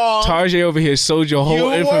are wrong. Target over here sold your whole You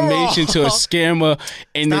were information to a wrong. scammer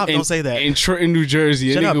in Don't say that. in Trenton, New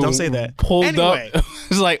Jersey. Shut A up, nigga don't say that. Pulled Anyway. up.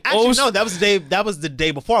 It's like Actually, no, that was the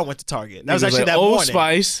day before I went to Target. That was actually that Old morning.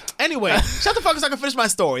 Spice. Anyway, shut the fuck up so I can finish my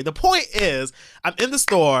story. The point is, I'm in the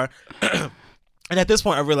store, and at this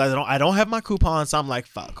point, I realize I don't have my coupon, so I'm like,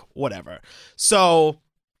 fuck, whatever. So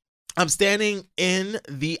I'm standing in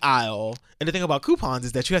the aisle, and the thing about coupons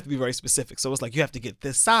is that you have to be very specific. So it's like you have to get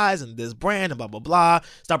this size and this brand and blah, blah, blah.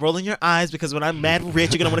 Stop rolling your eyes because when I'm mad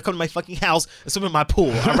rich, you're going to want to come to my fucking house and swim in my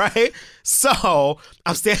pool, all right? So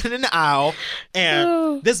I'm standing in the aisle,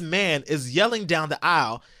 and this man is yelling down the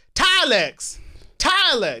aisle, Tilex!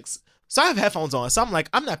 Tilex! So I have headphones on, so I'm like,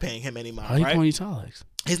 I'm not paying him any mind, How you right? calling you Tilex?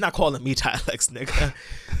 He's not calling me Tilex, nigga.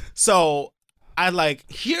 So I like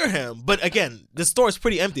hear him, but again, the store is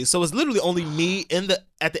pretty empty, so it's literally only me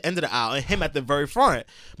at the end of the aisle and him at the very front.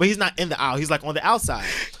 But he's not in the aisle; he's like on the outside.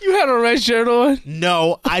 You had a red shirt on?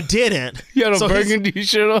 No, I didn't. You had a So burgundy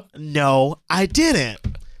shirt on? No, I didn't.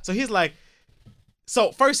 So he's like,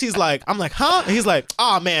 so first he's like, I'm like, huh? And he's like,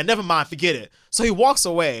 oh man, never mind, forget it. So he walks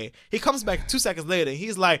away. He comes back 2 seconds later. And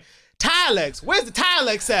he's like, Tilex, where's the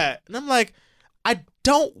Tilex at? And I'm like, I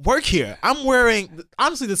don't work here. I'm wearing,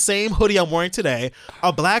 honestly, the same hoodie I'm wearing today,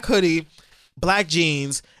 a black hoodie, black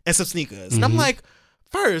jeans, and some sneakers. And I'm like,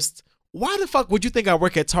 first, why the fuck would you think I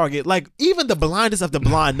work at Target? Like, even the blindest of the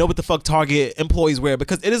blind know what the fuck Target employees wear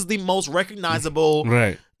because it is the most recognizable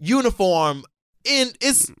Right. uniform.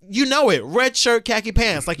 It's, you know it, red shirt, khaki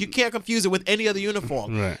pants. Like, you can't confuse it with any other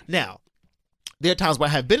uniform. Right. Now, there are times where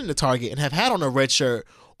I have been in the Target and have had on a red shirt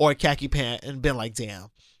or a khaki pant and been like, damn,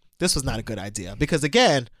 this was not a good idea. Because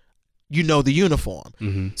again, you know the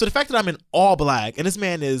uniform. So the fact that I'm in all black and this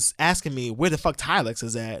man is asking me where the fuck Tilex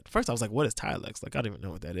is at. First I was like, what is Tilex? Like, I don't even know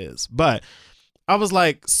what that is. But I was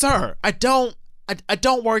like, sir, I don't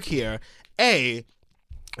work here. A,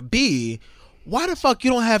 B, why the fuck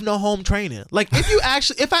you don't have no home training? Like,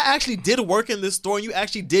 if I actually did work in this store and you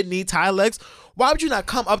actually did need Tilex, why would you not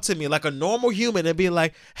come up to me like a normal human and be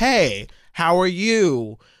like, hey, how are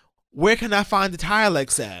you? Where can I find the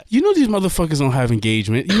Tilex at? You know these motherfuckers don't have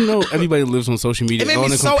engagement. You know everybody lives on social media. It made on me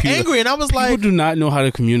the so computer. angry, and I was People like, do not know how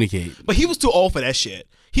to communicate. but he was too old for that shit.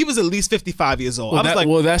 He was at least 55 years old. Well, I was that- like,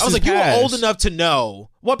 well, that's I was his like, you were pass. old enough to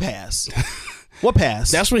know what pass. What pass?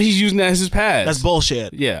 That's what he's using as his pass. That's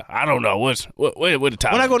bullshit. Yeah, I don't know what the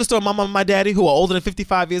top. When I go to the store, my mom and my daddy, who are older than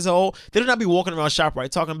 55 years old, they do not be walking around ShopRite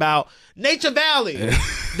talking about Nature Valley.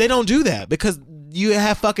 They don't do that because you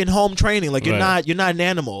have fucking home training. Like, you're Right. not an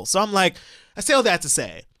animal. So I'm like, I say all that to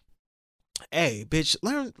say, A, bitch,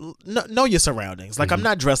 know your surroundings. Like, I'm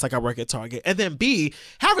not dressed like I work at Target. And then B,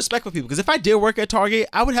 have respect for people. Because if I did work at Target,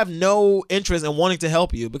 I would have no interest in wanting to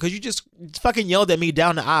help you because you just fucking yelled at me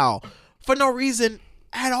down the aisle for no reason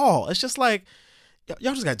at all. It's just like,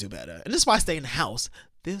 y'all just gotta do better. And this is why I stay in the house.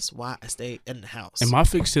 This is why I stay in the house. And my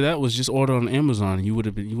fix to that was just order on Amazon. You would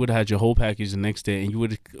have had your whole package the next day, and you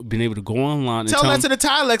would have been able to go online and Tell that to the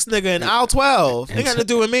Tilex nigga in aisle 12. Ain't got to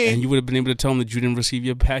do with me. And you would have been able to tell them that you didn't receive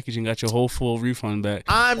your package and got your whole full refund back.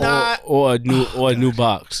 I'm not. or a new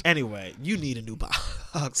box. Anyway, you need a new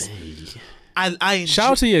box. I enjoy,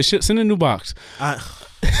 Shout out to you. Send a new box.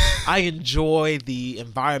 I enjoy the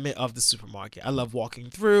environment of the supermarket. I love walking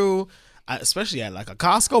through, especially at like a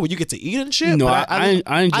Costco where you get to eat and shit. No, but I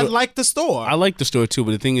enjoy. I like the store. I like the store too,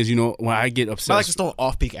 but the thing is, when I get obsessed, I like the store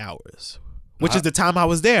off peak hours, which is the time I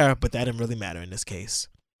was there, but that didn't really matter in this case.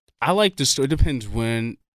 I like the store. It depends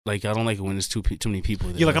when. Like, I don't like it when there's too many people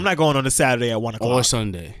there. You're like, I'm not going on a Saturday at 1 o'clock. Or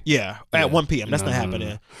Sunday. Yeah, Yeah. at 1 p.m. That's No, not no, happening.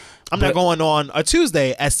 no. I'm not going on a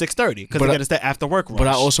Tuesday at 6:30 because But again, it's that after work rush. But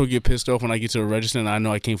I also get pissed off when I get to the register and I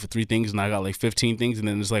know I came for 3 things and I got like 15 things and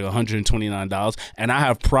then it's like $129 and I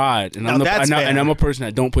have pride and Now I'm that's fair. and I'm a person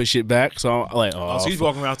that don't put shit back, so I'm like, so he's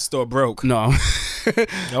walking around the store broke. no. Okay.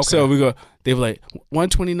 So we go. They were like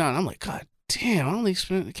 $129. I'm like, God damn! I only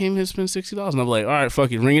came here to spend $60, and I'm like, all right,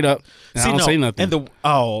 fuck it, ring it up. And I don't say nothing.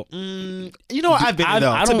 And you know what? I've been there,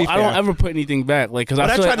 though. I to be don't fair. ever put anything back, like, because What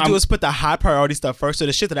I feel try like to do I'm- is put the high priority stuff first, so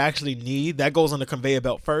the shit that I actually need that goes on the conveyor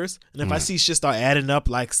belt first. And if I see shit start adding up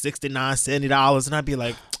like $69, $70, and I'd be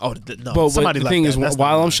like, oh no, But somebody the left thing that. is, That's not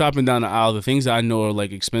while I'm mine. shopping down the aisle, the things that I know are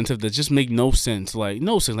like expensive that just make no sense. Like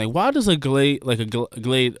no sense. Like why does a Glade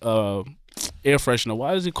air freshener,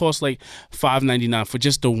 why does it cost like $5.99 for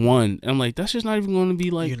just the one? And I'm like, that's just not even going to be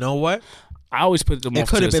like. You know what? I always put them It off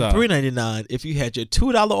could to have the been side. $3.99 if you had your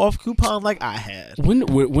 $2 off coupon like I had.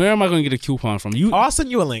 Where am I going to get a coupon from? I'll send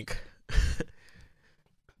you a link.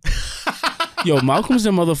 Yo, Malcolm's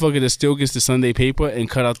the motherfucker that still gets the Sunday paper and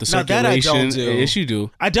cut out the Now, that I circulation. don't do. Yes, you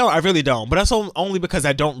do. I really don't. But that's only because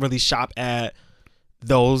I don't really shop at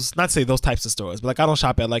those, not to say those types of stores, but like I don't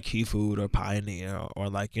shop at like Key Food or Pioneer or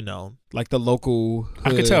like, like the local hood. I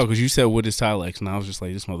could tell because you said what is Tilex, and I was just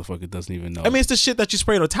like, this motherfucker doesn't even know. I mean, it's the shit that you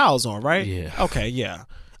spray the towels on, right? Yeah. Okay, yeah.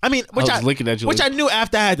 I mean, I was looking at you which like- I knew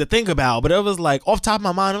after I had to think about, but it was like off the top of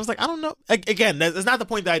my mind. I was like, I don't know. Again, it's not the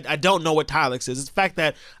point that I don't know what Tilex is. It's the fact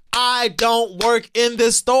that I don't work in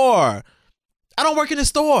this store. I don't work in the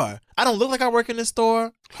store. I don't look like I work in the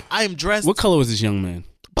store. I am dressed What color was this young man?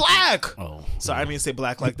 black. Oh, Sorry, I didn't mean to say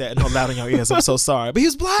black like that. No, loud in your ears. I'm so sorry. But he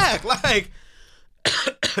was black. Like,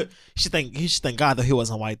 he should thank God that he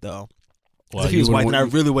wasn't white though. 'Cause if he was white, then I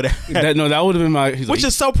really would have. that would have been my. Which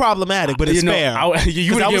is so problematic, but it's fair.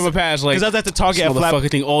 You would have given him a pass, like because I was at the Target this at Flat.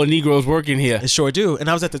 motherfucker think all Negroes working here. I sure do. And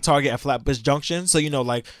I was at the Target at Flatbush Junction, so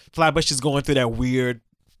like Flatbush is going through that weird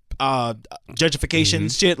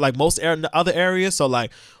gentrification shit, like most other areas. So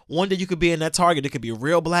like one day you could be in that Target, it could be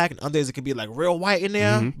real black, and other days it could be like real white in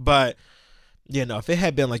there. But if it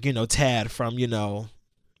had been like Tad from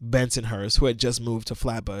Bensonhurst, who had just moved to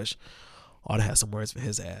Flatbush, ought to have some words for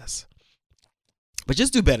his ass. But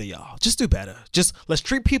just do better, y'all. Just do better. Just let's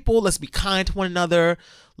treat people. Let's be kind to one another.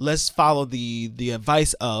 Let's follow the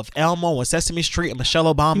advice of Elmo on Sesame Street and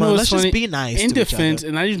Michelle Obama. Let's just be nice. In to each defense, other.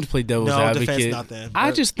 and I didn't play devil's No, advocate. defense nothing.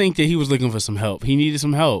 I just think that he was looking for some help. He needed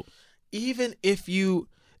some help. Even if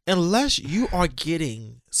unless you are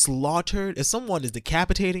getting slaughtered, if someone is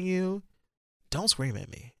decapitating you, don't scream at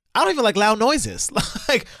me. I don't even like loud noises.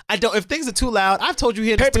 Like I don't. If things are too loud, I've told you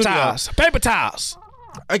here in the Paper studio. towels. Paper towels.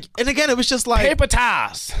 And again, it was just like Paper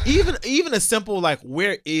towels. even a simple like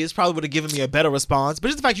where is probably would have given me a better response. But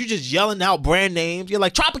just the fact you just yelling out brand names, you're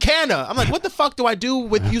like Tropicana. I'm like, what the fuck do I do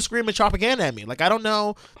with you screaming Tropicana at me? Like I don't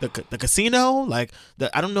know the casino. Like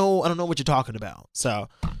I don't know what you're talking about. So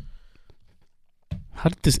How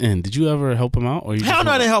did this end? Did you ever help him out, or you? hell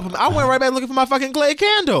no, I didn't help him. I went right back looking for my fucking Glade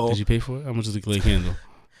candle. Did you pay for it? How much is the Glade candle?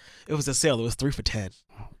 It was a sale. It was 3 for $10.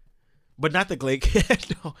 But not the Glade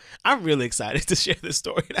candle. I'm really excited to share this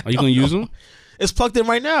story. Are you gonna use them? It's plugged in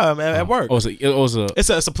right now at work. Oh, it's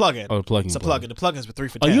It's a plug-in. Oh, a plug-in. It's a plug-in. The plug-ins were 3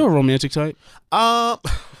 for $10. Are you a romantic type?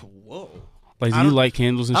 Whoa. Like, do you like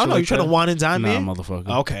candles and I shit? don't know. Like You trying to that? wine and dine me? Nah,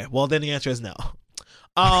 motherfucker. Okay. Well, then the answer is no.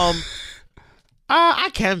 I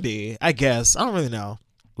can be. I guess. I don't really know.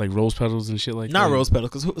 Like rose petals and shit like that. Not rose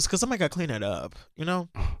petals, because somebody got to clean that up.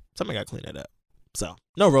 Somebody got to clean that up. So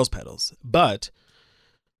no rose petals. But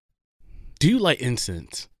Do you like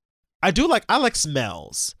incense? I like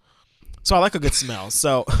smells. So I like a good smell.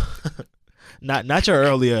 So not your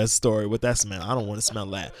earlier story with that smell. I don't want to smell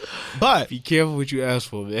that. But Be careful what you ask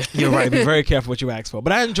for, man. you're right. Be very careful what you ask for.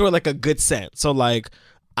 But I enjoy like a good scent. So like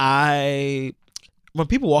when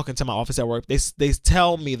people walk into my office at work, they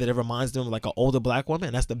tell me that it reminds them of like an older black woman,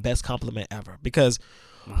 and that's the best compliment ever because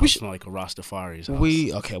We smell like a Rastafari's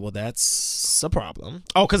house. okay, well that's a problem.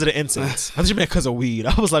 Oh, because of the incense. I thought you meant because of weed.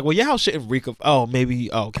 I was like, well, your house shouldn't reek of. Oh,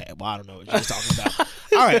 maybe. Oh, okay, well I don't know what you were talking about.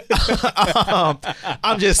 All right,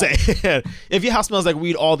 I'm just saying, if your house smells like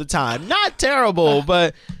weed all the time, not terrible,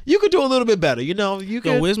 but you could do a little bit better. You Yo,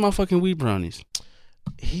 could. where's my fucking weed brownies?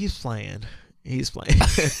 He's playing. He's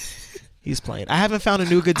playing. I haven't found a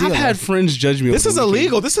new good deal. I've had friends judge me. This over is the weekend.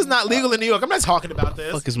 illegal. This is not legal in New York. I'm not talking about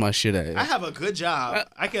this. Fuck is my shit at? I have a good job.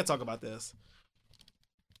 I can't talk about this.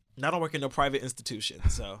 And I don't work in no private institution,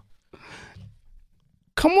 so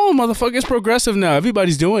Come on, motherfucker. It's progressive now.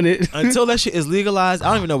 Everybody's doing it. until that shit is legalized, I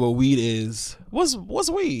don't even know what weed is. What's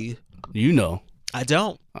weed? You know. I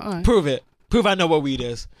don't. All right. Prove it. Prove I know what weed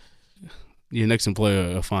is. Your next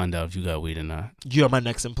employer will find out if you got weed or not. You're my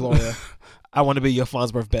next employer. I want to be your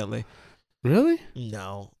Farnsworth Bentley. Really?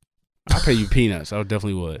 No. I'll pay you peanuts. I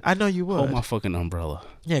definitely would. I know you would. Hold my fucking umbrella.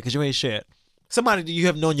 Yeah, because you ain't shit. Somebody that you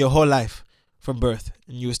have known your whole life from birth,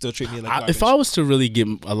 and you would still treat me like garbage. If I was to really get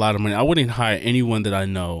a lot of money, I wouldn't hire anyone that I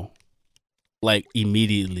know, like,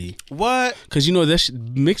 immediately. What? Because,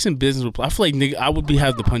 mixing business with... I feel like I would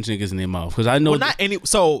have to punch niggas in their mouth. Because I know... Well, not any...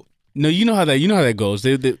 So... No, you know how that goes.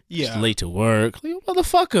 They're Yeah. late to work. Like,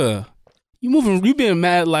 motherfucker. You being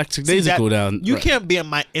mad like 6 days ago down. You right. can't be in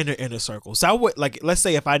my inner circle. So I would like, let's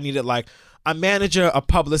say if I needed like a manager, a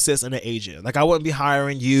publicist, and an agent. Like I wouldn't be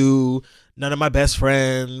hiring you, none of my best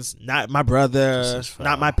friends, not my brother,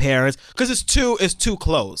 not my parents, because it's too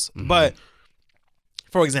close. Mm-hmm. But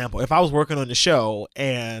for example, if I was working on the show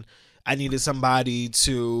and I needed somebody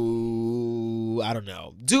to, I don't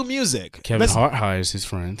know, do music. Kevin Hart hires his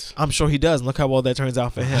friends. I'm sure he does. And look how well that turns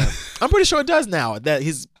out for him. I'm pretty sure it does now that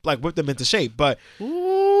he's like whipped them into shape. But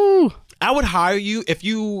Ooh. I would hire you if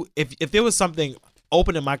there was something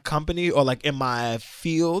open in my company or like in my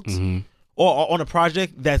field or on a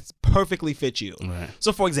project that's perfectly fit you. Right.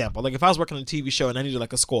 So for example, like if I was working on a TV show and I needed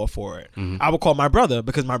like a score for it, I would call my brother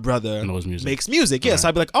because my brother Knows music. makes music. Yeah, so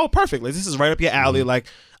I'd be like, oh, perfect. Like this is right up your alley. Like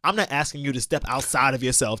I'm not asking you to step outside of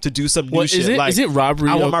yourself to do some new shit. Is it robbery?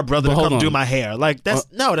 I want my brother to come do my my hair. Like that's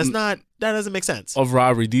not. That doesn't make sense. of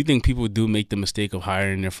robbery. Do you think people do make the mistake of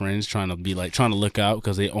hiring their friends, trying to look out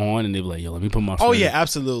because they on and they be like, yo, let me put my friend. Oh yeah,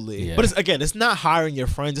 absolutely. Yeah. But it's not hiring your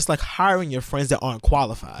friends. It's like hiring your friends that aren't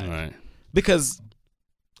qualified. Right. because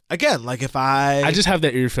again, like if I just have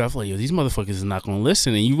that ear feel like, yo, these motherfuckers is not gonna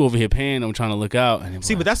listen, and you over here paying, I'm trying to look out. And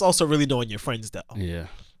see, but that's also really knowing your friends though. yeah.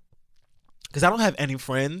 Because I don't have any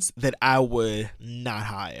friends that I would not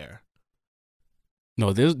hire.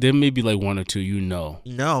 No, there may be like one or two, you know.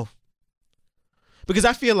 No. Because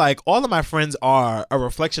I feel like all of my friends are a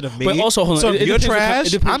reflection of me. But also, hold on. So if you're depends what trash, it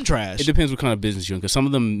depends- I'm trash. It depends what kind of business you're in, because some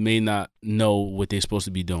of them may not know what they're supposed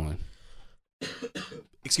to be doing.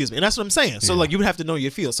 Excuse me. And that's what I'm saying. So Yeah. like you would have to know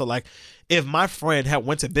your field. So like if my friend had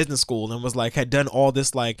went to business school and was like had done all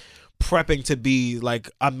this like prepping to be like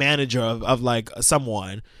a manager of like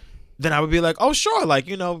someone, then I would be like, oh sure, like,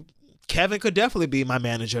 you know, Kevin could definitely be my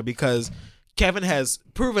manager because Kevin has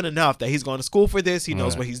proven enough that he's going to school for this. He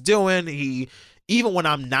knows Right. what he's doing. He even when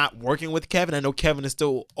I'm not working with Kevin, I know Kevin is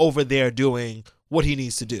still over there doing what he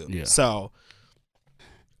needs to do. Yeah. So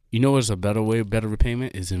You know what's a better way, better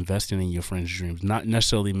repayment is investing in your friends' dreams, not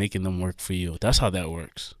necessarily making them work for you. That's how that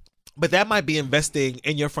works. but that might be investing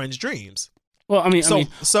in your friend's dreams. Well, I mean,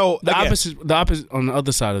 So the again, opposite on the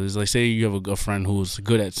other side of this, like say you have a friend who's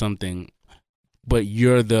good at something, but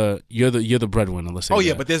you're the breadwinner. Let's say. oh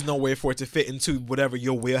yeah, that. but there's no way for it to fit into whatever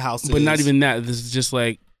your wheelhouse is. But not even that. This is just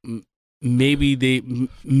like maybe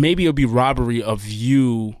it'll be robbery of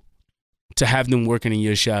you to have them working in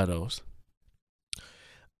your shadows.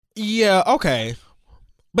 Yeah, okay.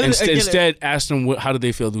 But Instead, ask them how do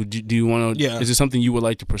they feel. Do you want to? Yeah. Is it something you would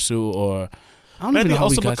like to pursue, or I don't But I even think know it how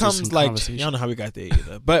we also got to this becomes like I conversation. don't know how we got there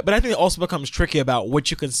either. But I think it also becomes tricky about what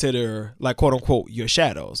you consider like quote unquote your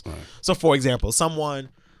shadows. Right. So for example, someone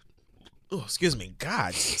excuse me,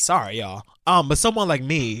 God, sorry y'all. But someone like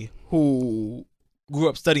me who grew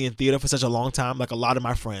up studying theater for such a long time, like a lot of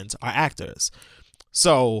my friends are actors.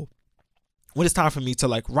 So when it's time for me to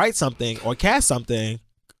like write something or cast something,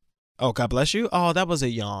 oh God bless you. Oh, that was a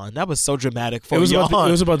yawn. That was so dramatic for It was a about yawn. to,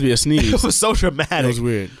 it was about to be a sneeze. It was so dramatic. It was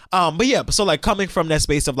weird. But yeah, so like coming from that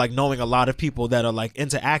space of like knowing a lot of people that are like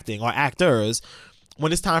into acting or actors,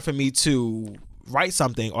 when it's time for me to write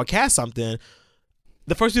something or cast something,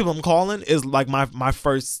 the first people I'm calling is like my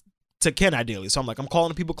first to kin ideally. So I'm like, I'm calling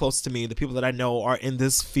the people close to me, the people that I know are in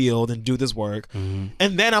this field and do this work. Mm-hmm.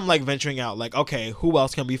 And then I'm like venturing out like, okay, who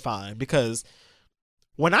else can we find? Because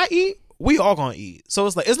when I eat, we all gonna eat. So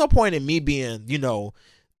it's like, there's no point in me being, you know,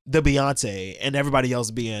 the Beyonce and everybody else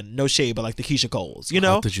being no shade, but like the Keisha Coles, you I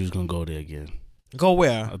know? thought you was gonna go there again. Go I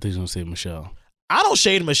where? thought you was gonna say Michelle. I don't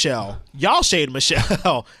shade Michelle. Y'all shade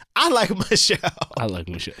Michelle. I like Michelle. I like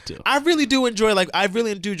Michelle too. I really do enjoy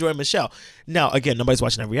Michelle. Now, again, nobody's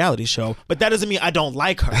watching a reality show, but that doesn't mean I don't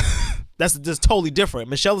like her. That's just totally different.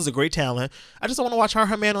 Michelle is a great talent. I just don't want to watch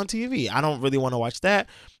her man on TV. I don't really want to watch that.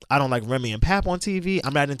 I don't like Remy and Pap on TV.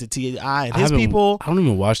 I'm not into T.I. and his people. I don't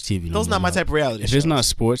even watch TV. Those not my type of reality If shows. it's not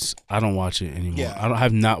sports, I don't watch it anymore. Yeah. I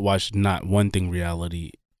have not watched not one thing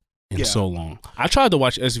reality in Yeah. so long. I tried to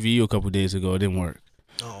watch SVU a couple days ago. It didn't work.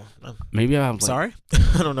 Oh, I'm Maybe I'm like, sorry.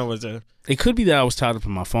 I don't know what to. It could be that I was tied up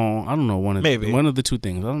in my phone. I don't know. One of the two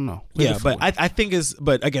things. I don't know. Yeah, but I think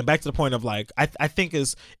but again, back to the point of like, I think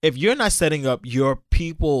is if you're not setting up your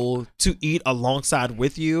people to eat alongside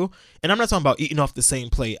with you, and I'm not talking about eating off the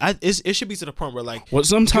same plate. It should be to the point where like, well,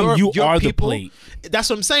 sometimes you your are people- the plate, That's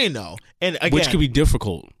what I'm saying though, and again, which could be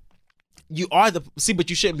difficult. you are the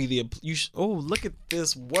but you shouldn't be the look at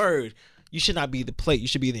this word. You should not be the plate. You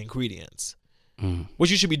should be the ingredients. What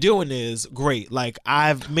you should be doing is great. Like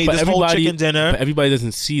I've made this whole chicken dinner, But everybody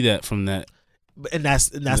doesn't see that from that. and that's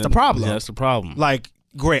the problem. That's the problem. Like,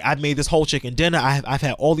 great, I've made this whole chicken dinner. I've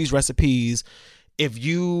had all these recipes. If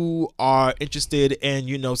you are interested in,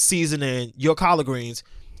 you know, seasoning your collard greens,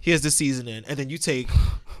 here's the seasoning. And then you take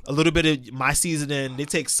a little bit of my seasoning, they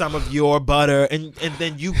take some of your butter, and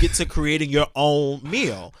then you get to creating your own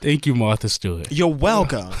meal. Thank you, Martha Stewart. You're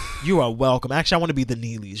welcome. You are welcome. Actually, I want to be the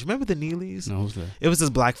Neelys. Remember the Neelys? No, who's that? It was this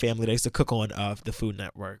black family that used to cook on the Food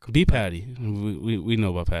Network. Be Patty. We know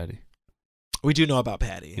about Patty. We do know about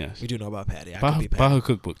Patty. Yes. We do know about Patty. I Buy could be buy Patty. her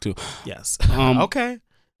cookbook too. Yes. Okay.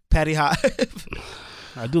 Patty Hive.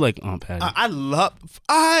 I do like Aunt Patty. I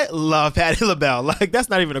love Patty LaBelle. Like, that's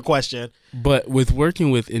not even a question. But with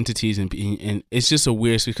working with entities and it's just a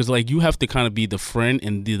weird because like you have to kind of be the friend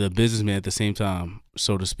and the businessman at the same time,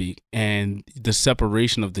 so to speak. And the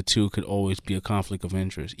separation of the two could always be a conflict of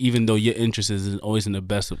interest, even though your interest is always in the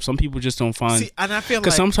best of. Some people just don't find. See, and I feel like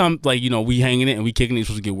because sometimes like, you know, we hanging it and we kicking it,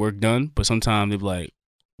 supposed to get work done, but sometimes they're like,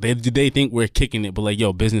 They think we're kicking it, but like,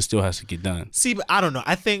 yo, business still has to get done. See, but I don't know.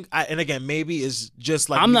 I think, and again, maybe it's just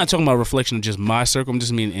like I'm not talking about reflection of just my circle. I'm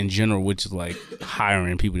just meaning in general, which is like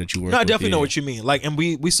hiring people that you work with. No, I definitely know what you mean. Like, and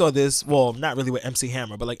we saw this. Well, not really with MC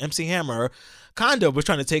Hammer, but like MC Hammer, kind of was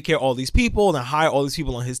trying to take care of all these people and hire all these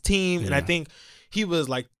people on his team. And I think he was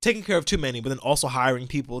like taking care of too many, but then also hiring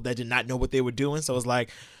people that did not know what they were doing. So it's like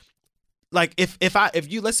if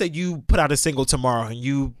you let's say you put out a single tomorrow and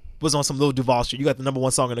you was on some Lil Duval shit, you got the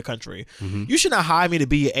 #1 song in the country. You should not hire me to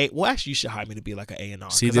be actually you should hire me to be like an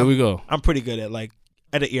A&R. See, there we go. I'm pretty good at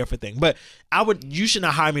an ear for thing. But you should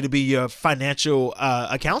not hire me to be your financial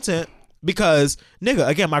accountant because nigga,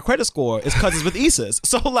 again, my credit score is cousins with Issa's.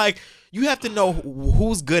 So like you have to know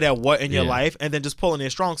who's good at what in your life and then just pull in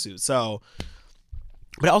their strong suit. So,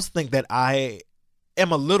 but I also think that I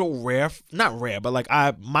am a little not rare, but like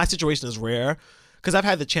my situation is rare. Because I've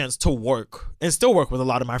had the chance to work and still work with a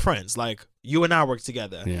lot of my friends. Like, you and I work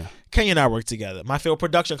together. Yeah. Kenya and I work together. My field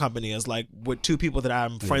production company is, like, with 2 people that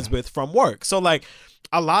I'm friends with from work. So, like,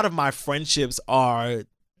 a lot of my friendships are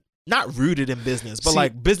not rooted in business. But,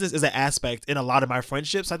 like, business is an aspect in a lot of my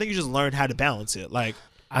friendships. I think you just learn how to balance it. Like,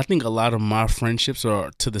 I think a lot of my friendships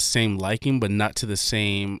are to the same liking, but not to the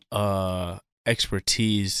same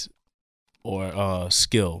expertise or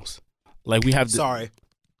skills. Like, we have... Sorry.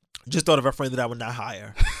 Just thought of a friend that I would not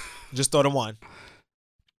hire. Just thought of one.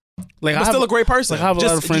 Like, I'm still a great person. Like, I have a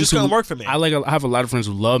lot of friends just couldn't work for me. I have a lot of friends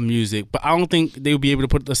who love music, but I don't think they would be able to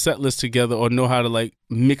put the set list together or know how to like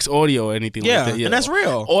mix audio or anything like that. Yeah, and that's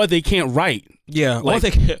real. Or they can't write. Yeah, like, or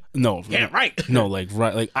they can't. No, can't write. No, like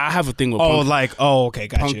right. Like I have a thing with okay,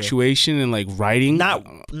 got punctuation and like writing. Not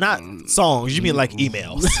songs. You mean like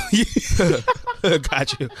emails?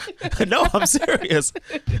 Got you. No, I'm serious.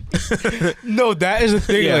 No, that is the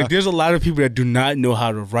thing. Yeah. Like, there's a lot of people that do not know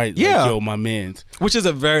how to write. Like, Yeah. yo, my man. Which is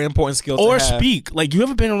a very important skill to Or have. speak. Like, you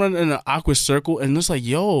ever been around in an awkward circle and it's like,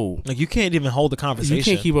 yo, Like, you can't even hold the conversation. you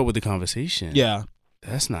can't keep up with the conversation. Yeah.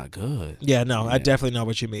 That's not good. Yeah, no, I definitely know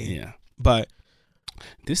what you mean. Yeah. But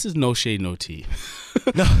This is No Shade, No Tea.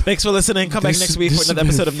 no, thanks for listening. Come back next week for another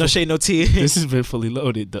episode of No Shade, No Tea. This has been fully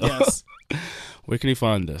loaded, though. Yes. Where can you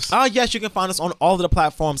find us? Yes, you can find us on all of the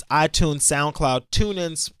platforms: iTunes, SoundCloud,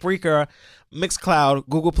 TuneIn, Spreaker, Mixcloud,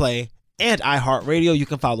 Google Play, and iHeartRadio. You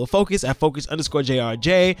can follow Focus at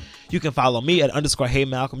Focus_JRJ. You can follow me at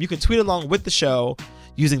 _HeyMalcolm. You can tweet along with the show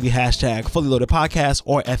using the hashtag Fully Loaded Podcast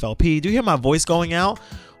or FLP. Do you hear my voice going out?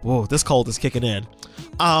 Whoa, this cold is kicking in.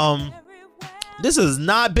 This is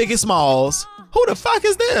not Biggie Smalls. Who the fuck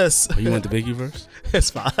is this? Oh, you want the Biggie verse? It's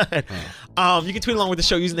fine. You can tweet along with the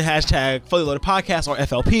show using the hashtag Fully Loaded Podcast or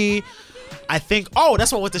FLP. I think,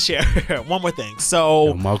 that's what I want to share. One more thing. So,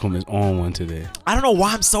 Yo, Malcolm is on one today. I don't know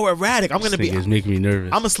why I'm so erratic. I'm It's making me nervous.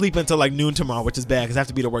 I'm gonna sleep until like noon tomorrow, which is bad because I have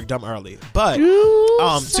to be to work dumb early. But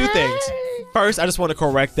two things. First, I just want to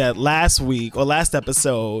correct that last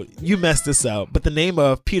episode you messed this up. But the name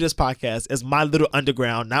of Peter's podcast is My Little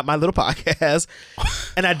Underground, not My Little Podcast.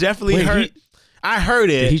 And I definitely I heard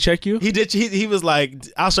it. Did he check you? He did. He was like,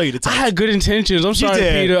 "I'll show you the text." I had good intentions. I'm sorry,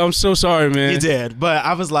 did. Peter. I'm so sorry, man. He did, but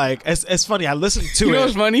I was like, it's funny. I listened to You it know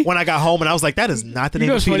what's funny? when I got home, and I was like, that is not the name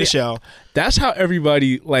of what's Peter's funny? show. That's how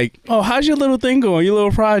everybody like. Oh, how's your little thing going? Your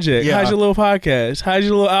little project? Yeah. How's your little podcast? How's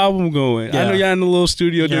your little album going? Yeah. I know y'all in the little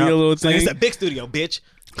studio doing your little It's like, thing. it's a big studio, bitch.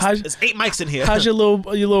 There's 8 mics in here. How's your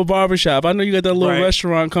little barbershop? I know you got that little Right.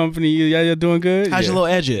 restaurant company. Y'all doing good? How's your little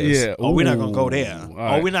edges? Yeah. Oh, we're not gonna go Ooh. there. All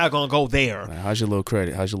right. We're not gonna go there. How's your little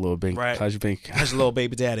credit? How's your little bank? Right. How's your bank? How's your little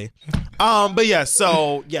baby daddy? But yeah,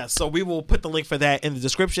 so we will put the link for that in the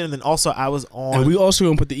description, and then also I was on. And we also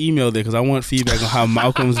gonna put the email there because I want feedback on how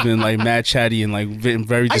Malcolm's been like mad chatty and like been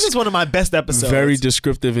very. I think it's one of my best episodes. Very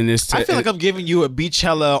descriptive in this. I feel like I'm giving you a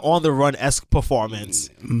Beachella on the run-esque performance.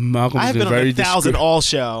 Malcolm's I've been on very a 1,000 all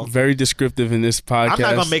show. Very descriptive in this podcast. I'm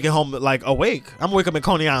not gonna make it home like awake. I'm gonna wake up in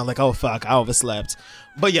Coney Island like, oh fuck, I overslept.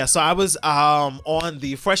 But yeah, so I was on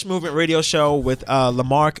the Fresh Movement radio show with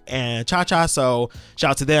Lamarck and Cha Cha. So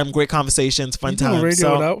shout out to them. Great conversations, fun You doing times. radio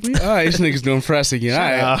So, without me? All right, this nigga's doing press again.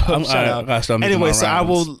 Shut up. Anyway, so I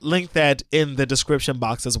will. will link that in the description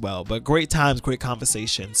box as well. But great times, great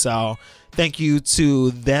conversation. So thank you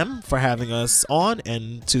to them for having us on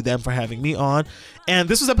and to them for having me on. And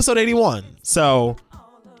this was episode 81. So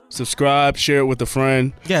Subscribe, share it with a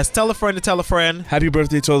friend. yes, tell a friend to tell a friend. Happy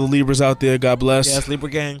birthday to all the Libras out there. God bless. Yes, Libra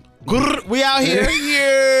gang. Grrr, we out here.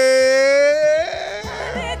 Yeah.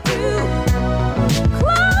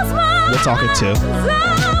 We're talking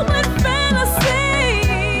to.